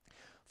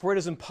 For it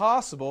is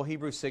impossible,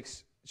 Hebrews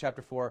 6,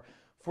 chapter 4,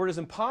 for it is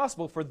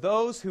impossible for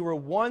those who were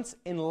once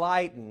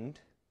enlightened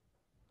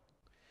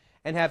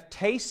and have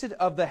tasted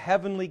of the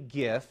heavenly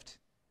gift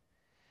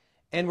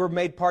and were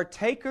made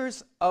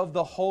partakers of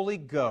the Holy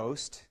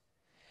Ghost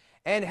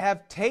and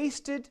have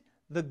tasted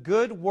the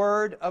good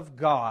word of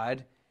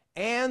God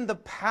and the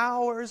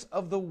powers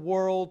of the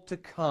world to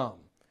come,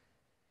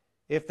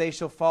 if they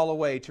shall fall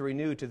away, to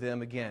renew to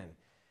them again.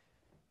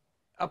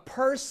 A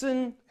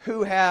person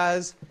who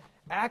has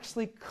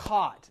actually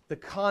caught the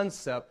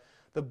concept,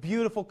 the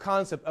beautiful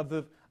concept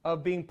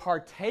of being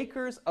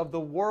partakers of the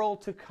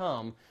world to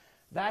come,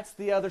 that's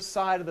the other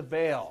side of the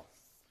veil.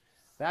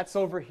 That's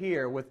over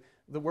here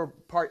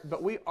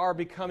but we are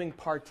becoming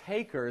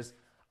partakers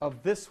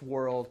of this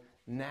world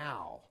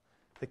now,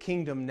 the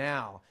kingdom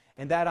now.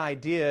 And that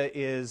idea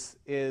is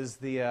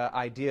the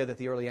idea that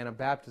the early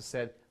Anabaptists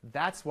said,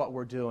 that's what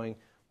we're doing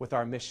with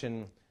our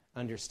mission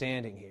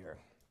understanding here.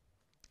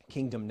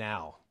 Kingdom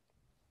now.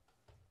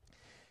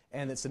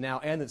 And it's a now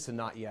and it's a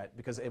not yet,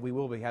 because we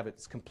will have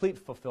its complete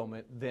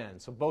fulfillment then.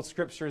 So both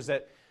scriptures,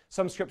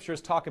 some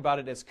scriptures talk about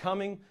it as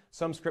coming,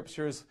 some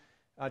scriptures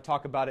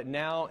talk about it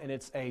now, and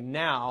it's a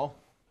now.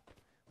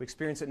 We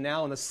experience it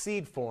now in the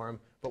seed form,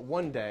 but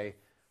one day,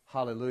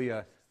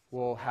 hallelujah,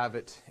 we'll have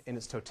it in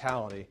its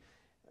totality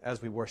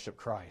as we worship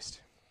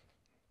Christ.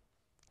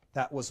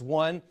 That was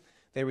one.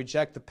 They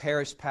reject the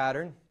parish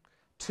pattern.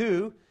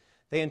 Two,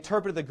 they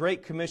interpreted the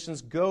Great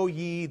Commission's "Go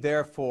ye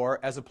therefore"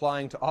 as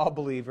applying to all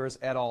believers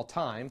at all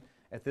time.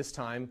 At this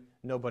time,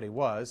 nobody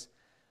was.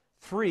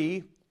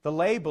 Three, the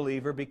lay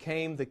believer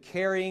became the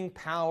carrying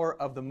power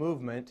of the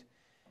movement.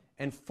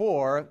 And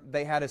four,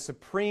 they had a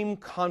supreme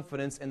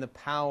confidence in the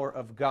power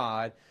of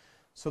God,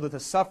 so that the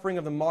suffering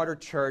of the martyr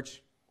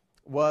church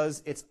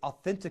was its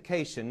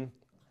authentication,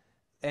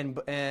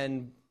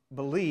 and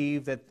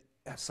believe that,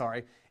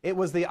 it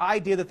was the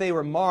idea that they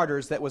were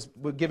martyrs that was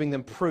giving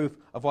them proof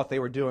of what they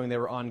were doing. They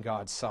were on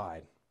God's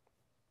side.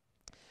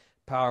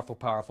 Powerful,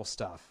 powerful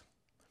stuff.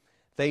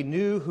 They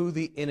knew who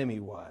the enemy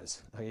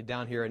was. Okay,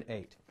 down here in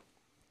 8.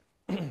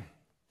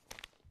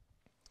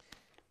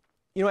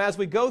 As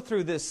we go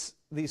through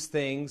these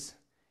things,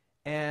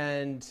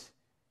 and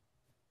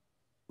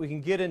we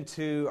can get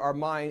into our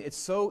mind, it's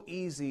so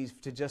easy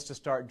to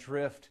start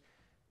drift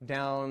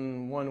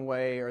down one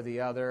way or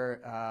the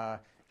other,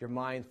 your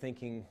mind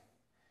thinking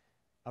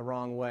a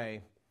wrong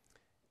way.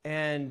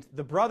 And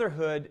the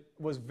brotherhood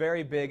was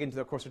very big into,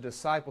 of course, their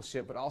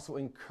discipleship, but also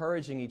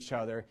encouraging each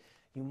other.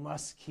 You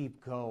must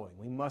keep going.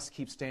 We must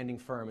keep standing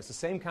firm. It's the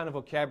same kind of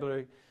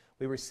vocabulary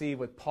we receive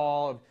with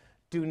Paul.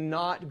 Do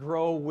not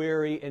grow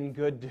weary in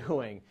good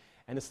doing.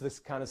 And it's this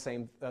kind of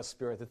same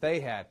spirit that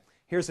they had.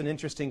 Here's an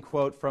interesting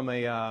quote from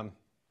a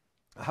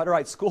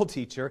Hutterite school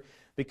teacher,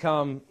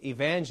 become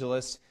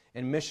evangelist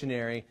and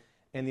missionary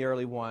in the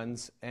early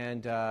ones.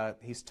 And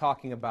he's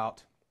talking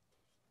about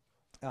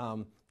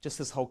just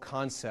this whole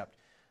concept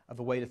of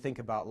a way to think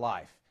about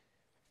life.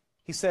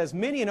 He says,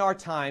 many in our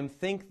time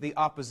think the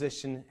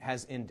opposition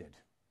has ended.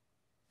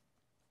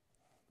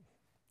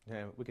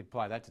 Yeah, we could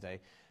apply that today.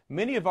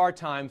 Many of our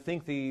time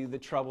think the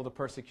trouble, the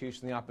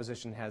persecution, the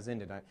opposition has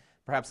ended.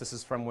 Perhaps this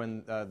is from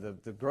when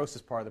the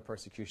grossest part of the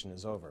persecution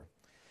is over.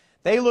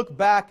 They look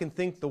back and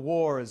think the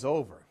war is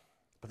over,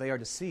 but they are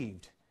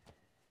deceived.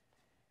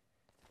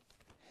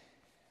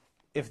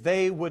 if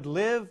they would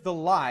live the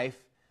life,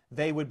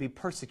 they would be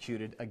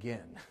persecuted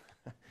again.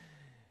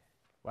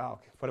 Wow,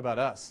 what about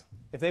us?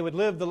 If they would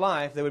live the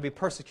life, they would be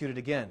persecuted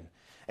again.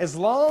 As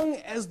long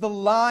as the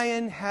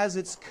lion has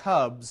its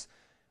cubs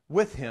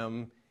with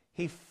him,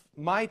 he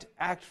might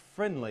act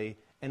friendly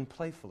and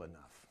playful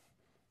enough.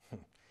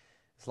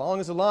 As long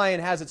as the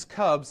lion has its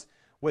cubs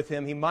with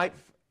him, he might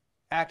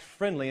act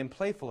friendly and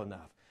playful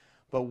enough.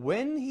 But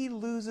when he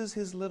loses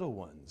his little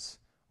ones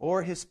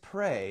or his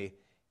prey,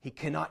 he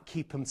cannot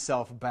keep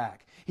himself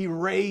back. He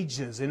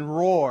rages and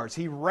roars.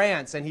 He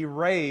rants and he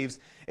raves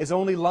as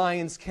only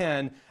lions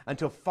can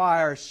until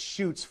fire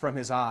shoots from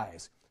his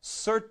eyes.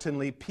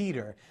 Certainly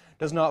Peter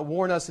does not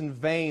warn us in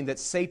vain that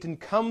Satan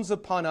comes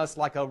upon us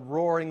like a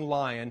roaring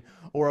lion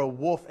or a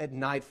wolf at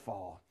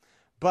nightfall.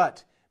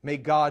 But may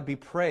God be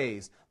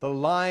praised. The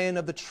lion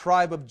of the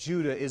tribe of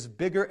Judah is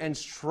bigger and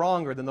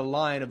stronger than the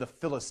lion of the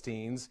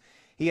Philistines.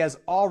 He has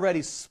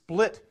already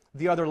split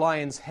the other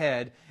lion's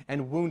head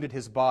and wounded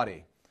his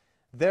body.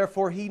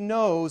 Therefore he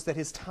knows that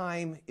his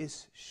time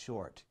is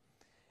short,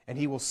 and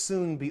he will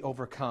soon be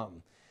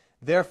overcome.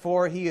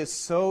 Therefore he is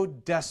so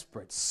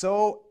desperate,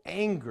 so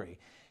angry.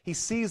 He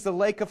sees the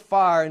lake of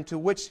fire into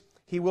which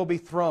he will be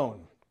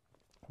thrown.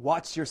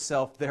 Watch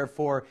yourself,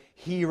 therefore,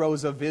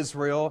 heroes of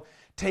Israel.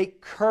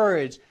 Take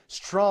courage,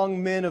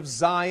 strong men of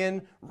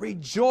Zion.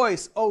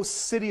 Rejoice, O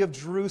city of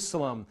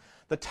Jerusalem.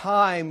 The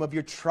time of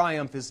your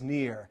triumph is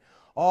near.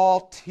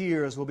 All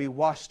tears will be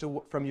washed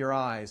from your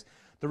eyes.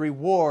 The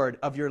reward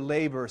of your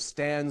labor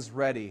stands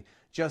ready.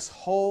 Just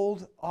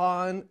hold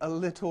on a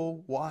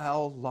little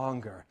while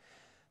longer.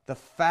 The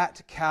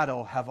fat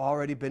cattle have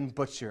already been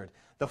butchered.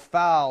 The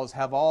fowls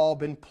have all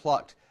been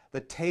plucked.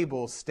 The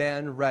tables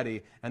stand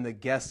ready, and the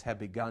guests have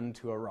begun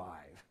to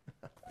arrive.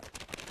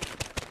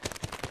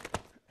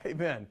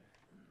 Amen.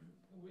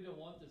 We don't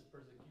want this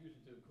persecution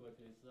too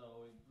quickly, so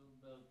we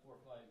build 4 or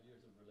 5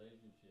 years of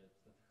relationships.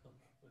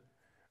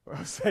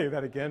 Well, say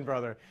that again,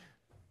 brother.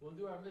 We'll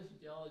do our mission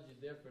theology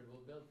different.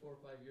 We'll build 4 or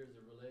 5 years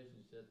of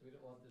relationships. We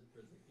don't want this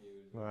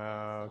persecution.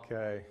 Wow,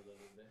 okay.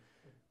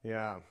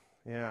 Yeah,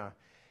 yeah.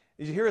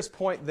 Did you hear his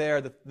point there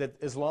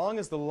that as long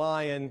as the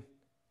lion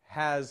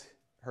has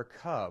her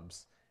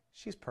cubs,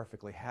 she's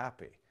perfectly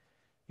happy.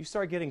 You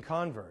start getting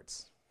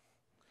converts.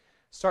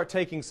 Start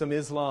taking some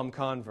Islam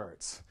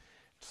converts.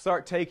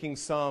 Start taking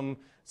some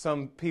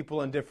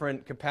people in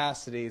different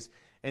capacities,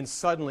 and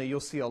suddenly you'll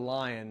see a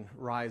lion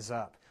rise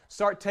up.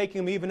 Start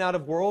taking them even out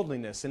of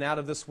worldliness and out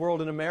of this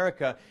world in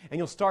America, and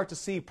you'll start to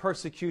see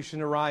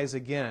persecution arise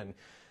again.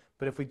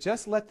 But if we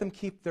just let them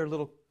keep their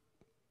little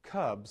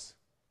cubs,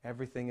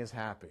 everything is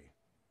happy.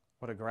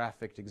 What a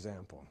graphic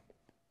example.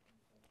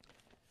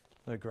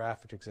 What a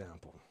graphic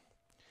example.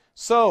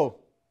 So,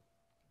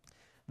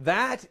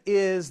 that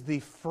is the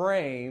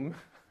frame,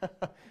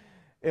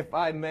 if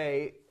I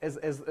may,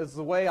 as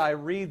the way I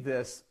read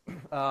this,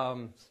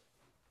 to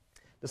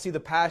see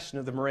the passion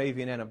of the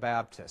Moravian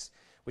Anabaptists,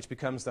 which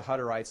becomes the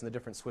Hutterites and the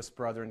different Swiss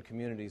Brethren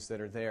communities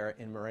that are there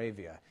in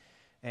Moravia.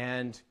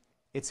 And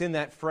it's in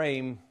that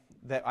frame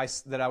that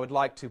I would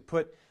like to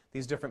put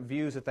these different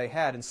views that they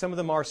had, and some of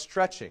them are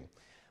stretching.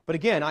 But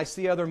again, I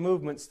see other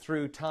movements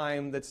through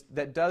time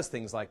that does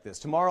things like this.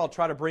 Tomorrow I'll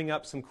try to bring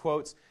up some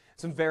quotes,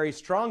 some very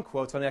strong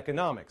quotes on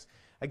economics.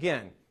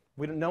 Again,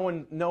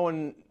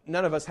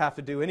 none of us have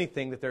to do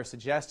anything that they're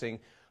suggesting,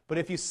 but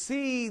if you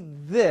see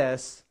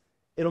this,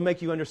 it'll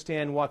make you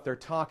understand what they're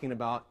talking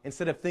about,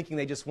 instead of thinking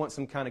they just want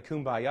some kind of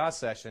kumbaya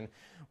session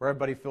where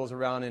everybody fills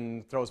around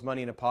and throws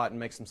money in a pot and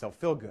makes themselves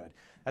feel good.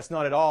 That's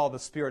not at all the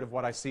spirit of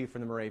what I see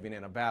from the Moravian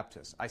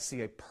Anabaptists. I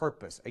see a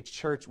purpose, a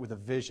church with a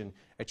vision,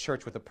 a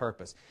church with a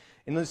purpose.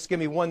 And let's give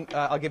me one,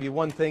 I'll give you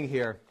one thing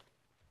here,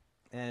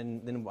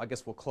 and then I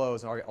guess we'll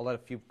close. I'll let a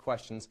few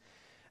questions.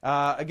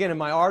 Again, in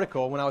my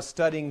article, when I was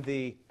studying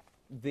the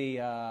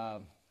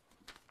Zinzendorf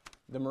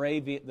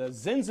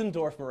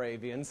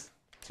Moravians,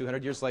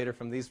 200 years later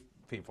from these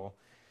people,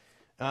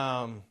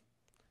 at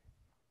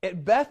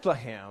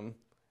Bethlehem,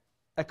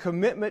 a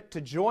commitment to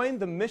join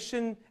the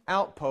mission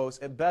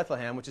outpost at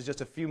Bethlehem, which is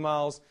just a few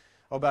miles,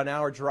 about an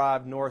hour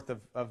drive north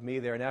of me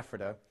there in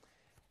Ephrata.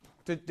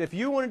 If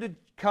you wanted to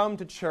come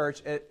to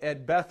church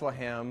at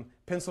Bethlehem,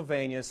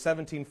 Pennsylvania,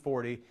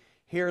 1740,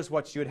 here's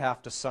what you would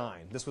have to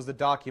sign. This was the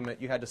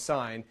document you had to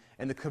sign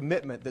and the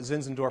commitment that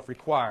Zinzendorf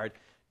required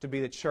to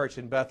be the church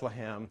in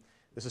Bethlehem.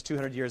 This is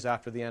 200 years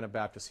after the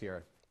Anabaptists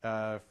here,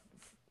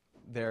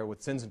 there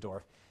with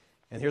Zinzendorf.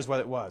 And here's what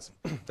it was.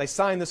 They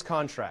signed this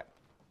contract.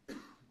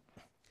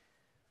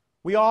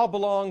 We all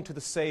belong to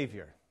the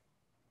Savior,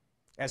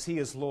 as He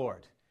is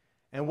Lord.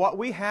 And what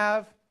we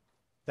have,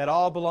 that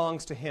all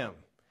belongs to Him.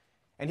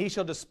 And He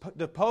shall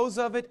dispose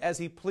of it as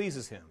He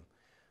pleases Him.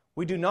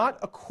 We do not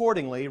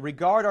accordingly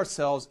regard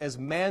ourselves as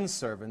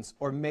manservants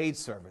or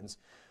maidservants,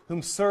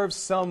 whom serves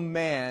some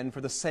man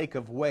for the sake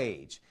of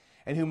wage,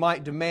 and who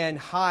might demand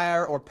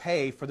hire or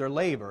pay for their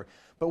labor.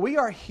 But we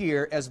are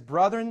here as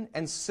brethren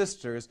and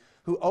sisters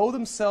who owe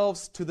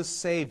themselves to the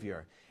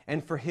Savior,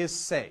 and for His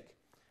sake.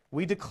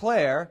 We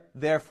declare,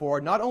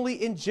 therefore, not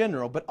only in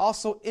general, but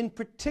also in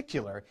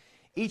particular,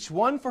 each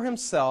one for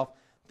himself,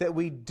 that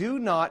we do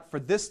not for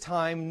this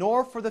time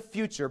nor for the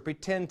future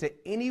pretend to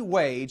any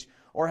wage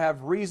or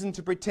have reason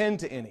to pretend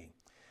to any.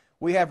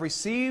 We have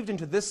received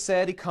into this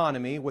said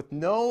economy with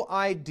no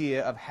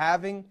idea of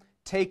having,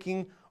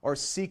 taking, or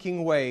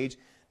seeking wage,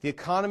 the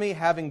economy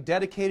having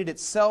dedicated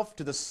itself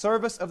to the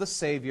service of the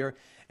Savior,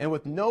 and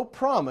with no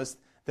promise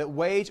that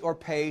wage or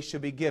pay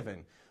should be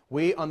given.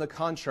 We, on the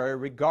contrary,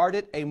 regard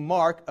it a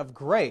mark of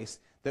grace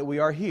that we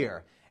are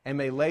here, and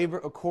may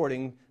labor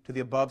according to the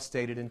above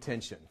stated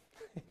intention.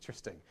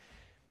 Interesting.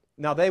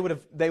 Now they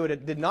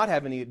did not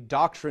have any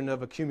doctrine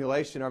of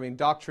accumulation.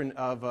 Doctrine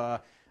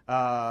of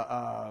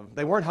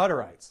they weren't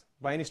Hutterites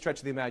by any stretch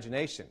of the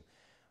imagination.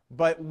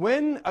 But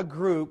when a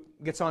group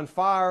gets on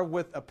fire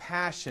with a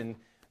passion,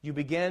 you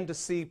begin to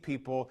see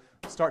people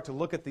start to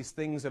look at these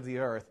things of the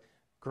earth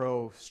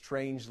grow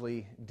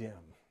strangely dim.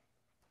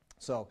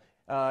 So,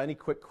 any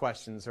quick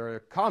questions or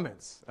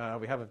comments?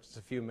 We have just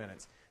a few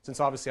minutes. Since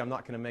obviously I'm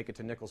not going to make it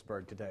to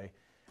Nicholsburg today,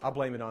 I'll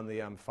blame it on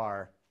the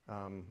fire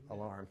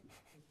alarm.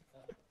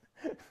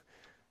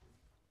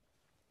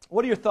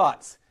 What are your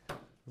thoughts?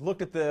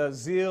 Looked at the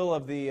zeal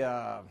of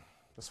the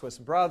Swiss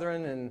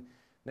brethren, and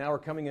now we're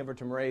coming over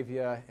to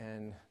Moravia,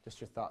 and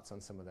just your thoughts on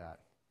some of that.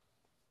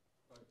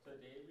 Well,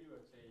 today we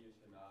would say you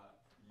should not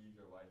leave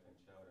your wife and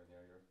children.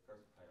 They're your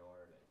first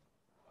priority.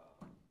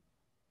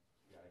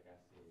 I guess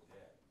you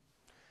did.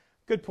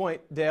 Good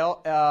point,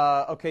 Dale.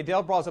 Okay,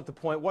 Dale brought up the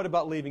point. What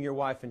about leaving your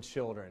wife and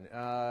children?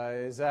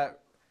 Was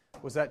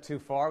that too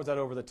far? Was that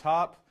over the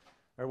top?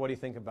 Or what do you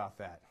think about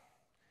that?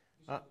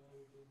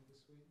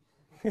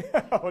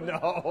 Oh,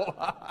 no.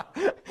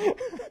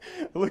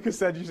 Lucas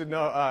said you should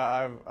know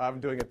I'm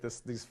doing it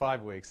these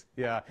 5 weeks.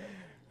 Yeah.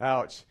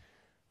 Ouch.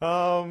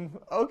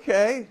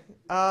 Okay.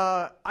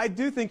 I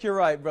do think you're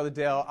right, Brother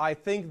Dale. I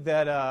think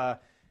that, I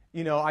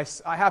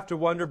have to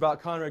wonder about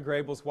Conrad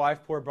Grable's wife,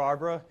 poor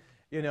Barbara.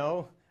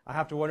 I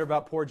have to wonder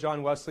about poor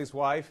John Wesley's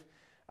wife.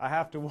 I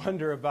have to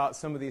wonder about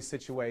some of these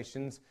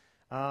situations.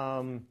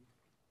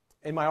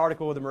 In my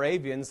article with the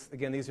Moravians,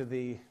 again, these are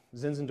the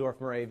Zinzendorf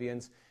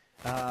Moravians,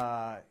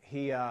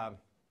 you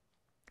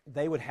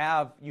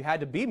had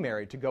to be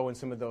married to go in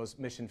some of those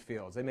mission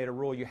fields. They made a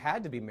rule you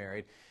had to be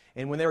married.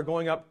 And when they were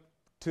going up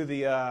to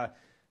the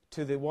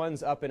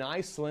ones up in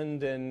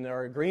Iceland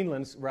or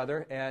Greenland,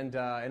 rather, and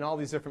all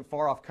these different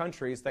far-off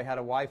countries, they had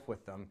a wife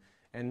with them.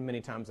 And many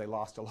times they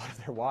lost a lot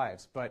of their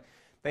wives. But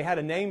they had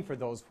a name for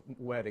those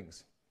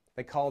weddings.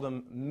 They called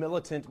them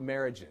militant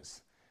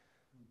marriages.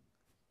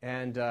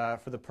 And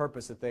for the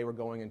purpose that they were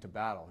going into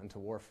battle, into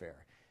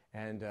warfare.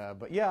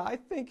 But yeah, I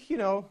think,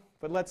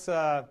 but let's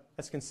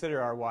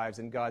consider our wives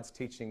and God's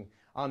teaching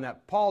on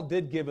that. Paul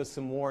did give us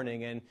some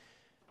warning, and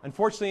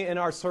unfortunately in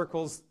our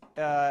circles,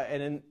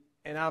 we're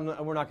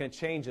not going to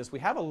change this, we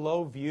have a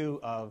low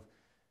view of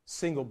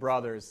single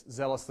brothers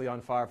zealously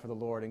on fire for the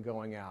Lord and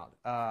going out.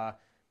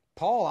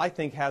 Paul, I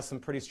think, has some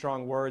pretty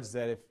strong words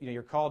that if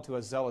you're called to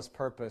a zealous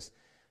purpose,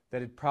 that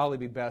it'd probably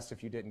be best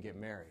if you didn't get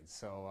married.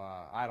 So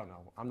I don't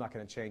know. I'm not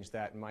going to change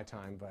that in my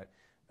time, but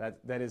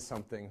that is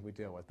something we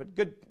deal with. But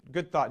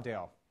good thought,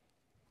 Dale.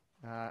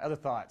 Other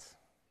thoughts?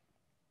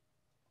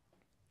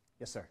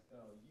 Yes, sir. You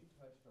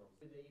touched on,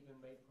 they even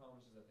made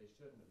promises that they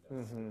shouldn't have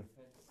done. Mm-hmm.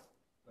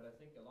 But I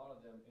think a lot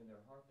of them, in their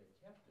heart, they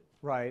kept it.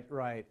 Right.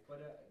 But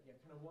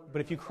kind of wonder.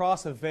 But if you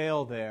cross a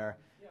veil there,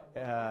 what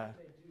did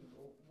they do?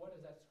 What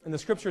is that? And the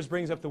Scriptures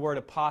brings up the word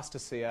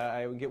apostasy.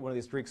 I would get one of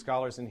these Greek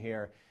scholars in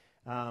here.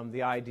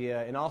 The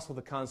idea, and also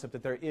the concept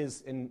that there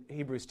is, in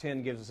Hebrews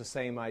 10 gives us the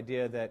same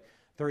idea that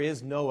there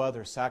is no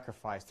other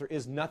sacrifice. There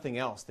is nothing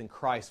else than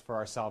Christ for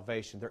our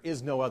salvation. There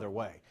is no other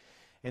way.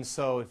 And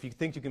so if you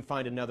think you can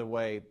find another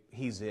way,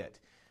 He's it.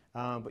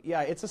 But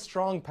yeah, it's a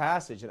strong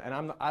passage.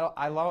 And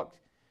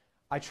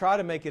I try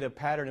to make it a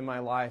pattern in my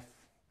life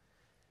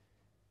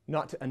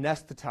not to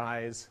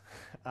anesthetize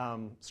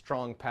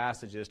strong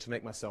passages to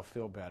make myself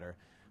feel better,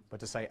 but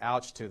to say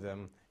ouch to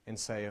them and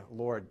say,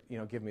 Lord,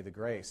 give me the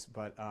grace.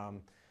 But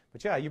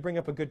yeah, you bring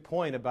up a good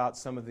point about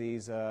some of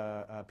these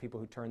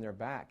people who turned their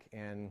back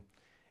and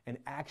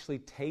actually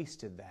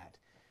tasted that.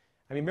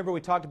 I mean, remember we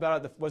talked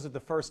about it, was it the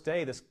first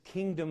day, this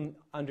kingdom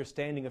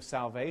understanding of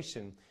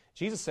salvation.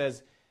 Jesus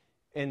says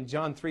in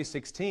John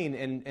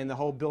 3:16, and the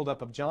whole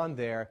build-up of John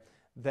there,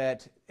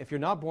 that if you're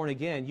not born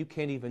again, you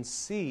can't even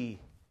see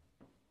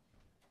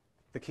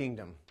the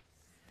kingdom.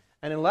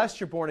 And unless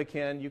you're born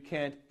again, you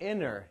can't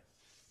enter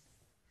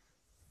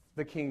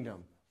the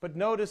kingdom. But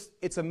notice,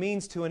 it's a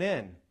means to an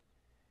end.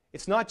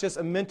 It's not just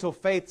a mental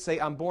faith, say,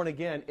 I'm born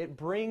again. It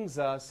brings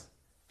us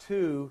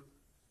to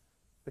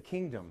the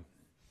kingdom.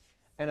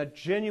 And a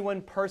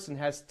genuine person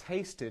has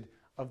tasted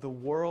of the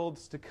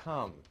worlds to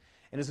come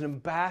and is an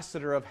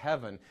ambassador of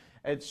heaven.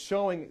 It's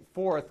showing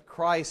forth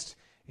Christ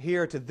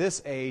here to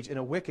this age, in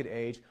a wicked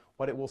age,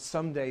 what it will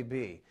someday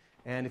be.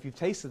 And if you've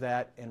tasted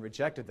that and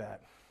rejected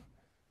that.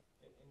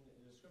 And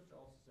the Scripture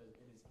also says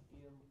it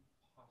is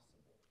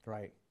impossible.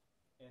 Right.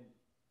 And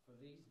for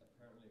these,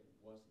 apparently, it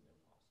wasn't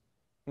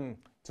impossible.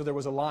 So there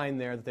was a line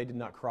there that they did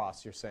not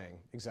cross, you're saying.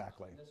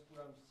 Exactly. And that's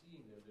what I'm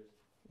seeing there.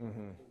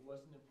 It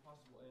wasn't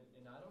impossible.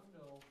 And I don't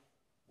know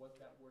what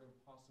that word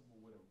impossible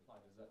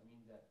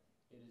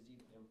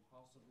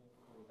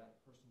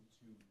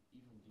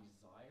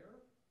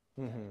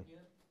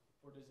again?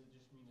 Or does it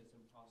just mean it's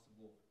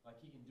impossible? Like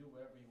he can do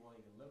whatever he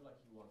wants, he can live like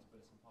he wants,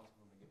 but it's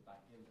impossible to get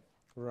back in there.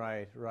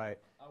 Right, right.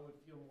 I would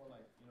feel more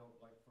like,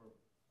 like for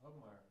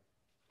Hubmaier,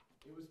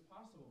 it was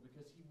possible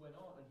because he went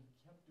on and he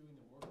kept doing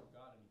the work of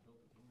God and he built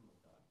the kingdom of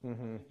God.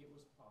 I think it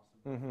was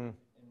possible.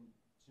 And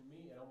to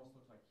me, it almost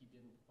looked like he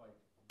didn't quite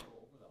go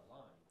over that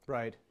line.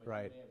 Right, but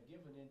right. He may have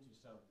given in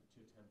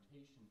to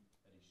temptation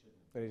that he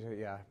shouldn't have.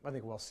 Yeah, I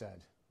think well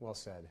said. Well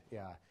said,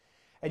 yeah.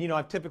 And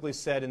I've typically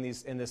said in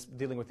this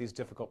dealing with these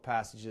difficult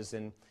passages,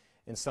 and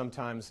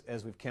sometimes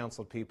as we've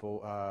counseled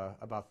people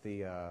about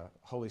the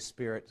Holy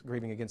Spirit,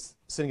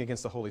 sinning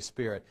against the Holy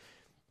Spirit,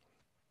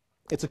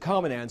 it's a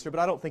common answer, but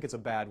I don't think it's a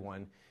bad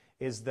one,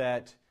 is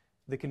that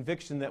the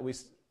conviction that we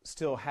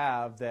still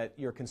have that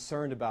you're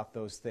concerned about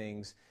those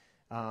things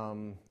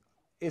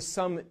is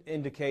some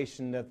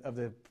indication of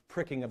the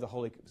pricking of the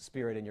Holy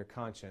Spirit in your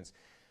conscience.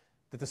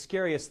 That the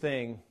scariest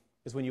thing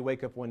is when you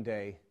wake up one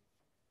day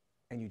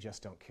and you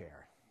just don't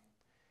care.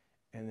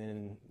 And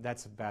then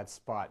that's a bad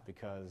spot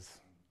because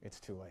it's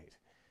too late.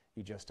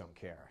 You just don't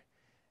care.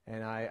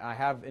 And I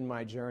have in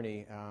my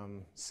journey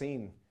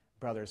seen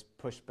brothers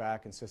push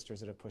back and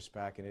sisters that have pushed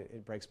back, and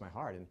it breaks my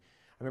heart. And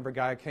I remember a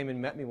guy came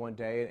and met me one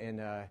day,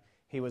 and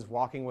he was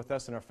walking with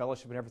us in our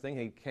fellowship and everything.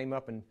 He came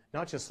up and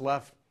not just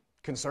left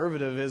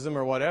conservatism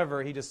or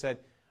whatever, he just said,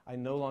 I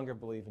no longer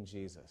believe in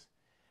Jesus.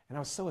 And I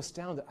was so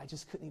astounded, I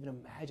just couldn't even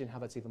imagine how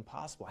that's even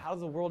possible. How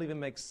does the world even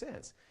make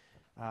sense?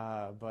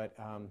 But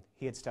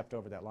he had stepped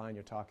over that line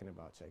you're talking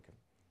about, Jacob.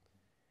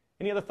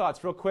 Any other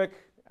thoughts, real quick,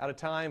 out of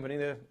time, but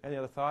any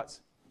other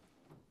thoughts?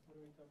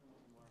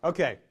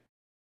 Okay.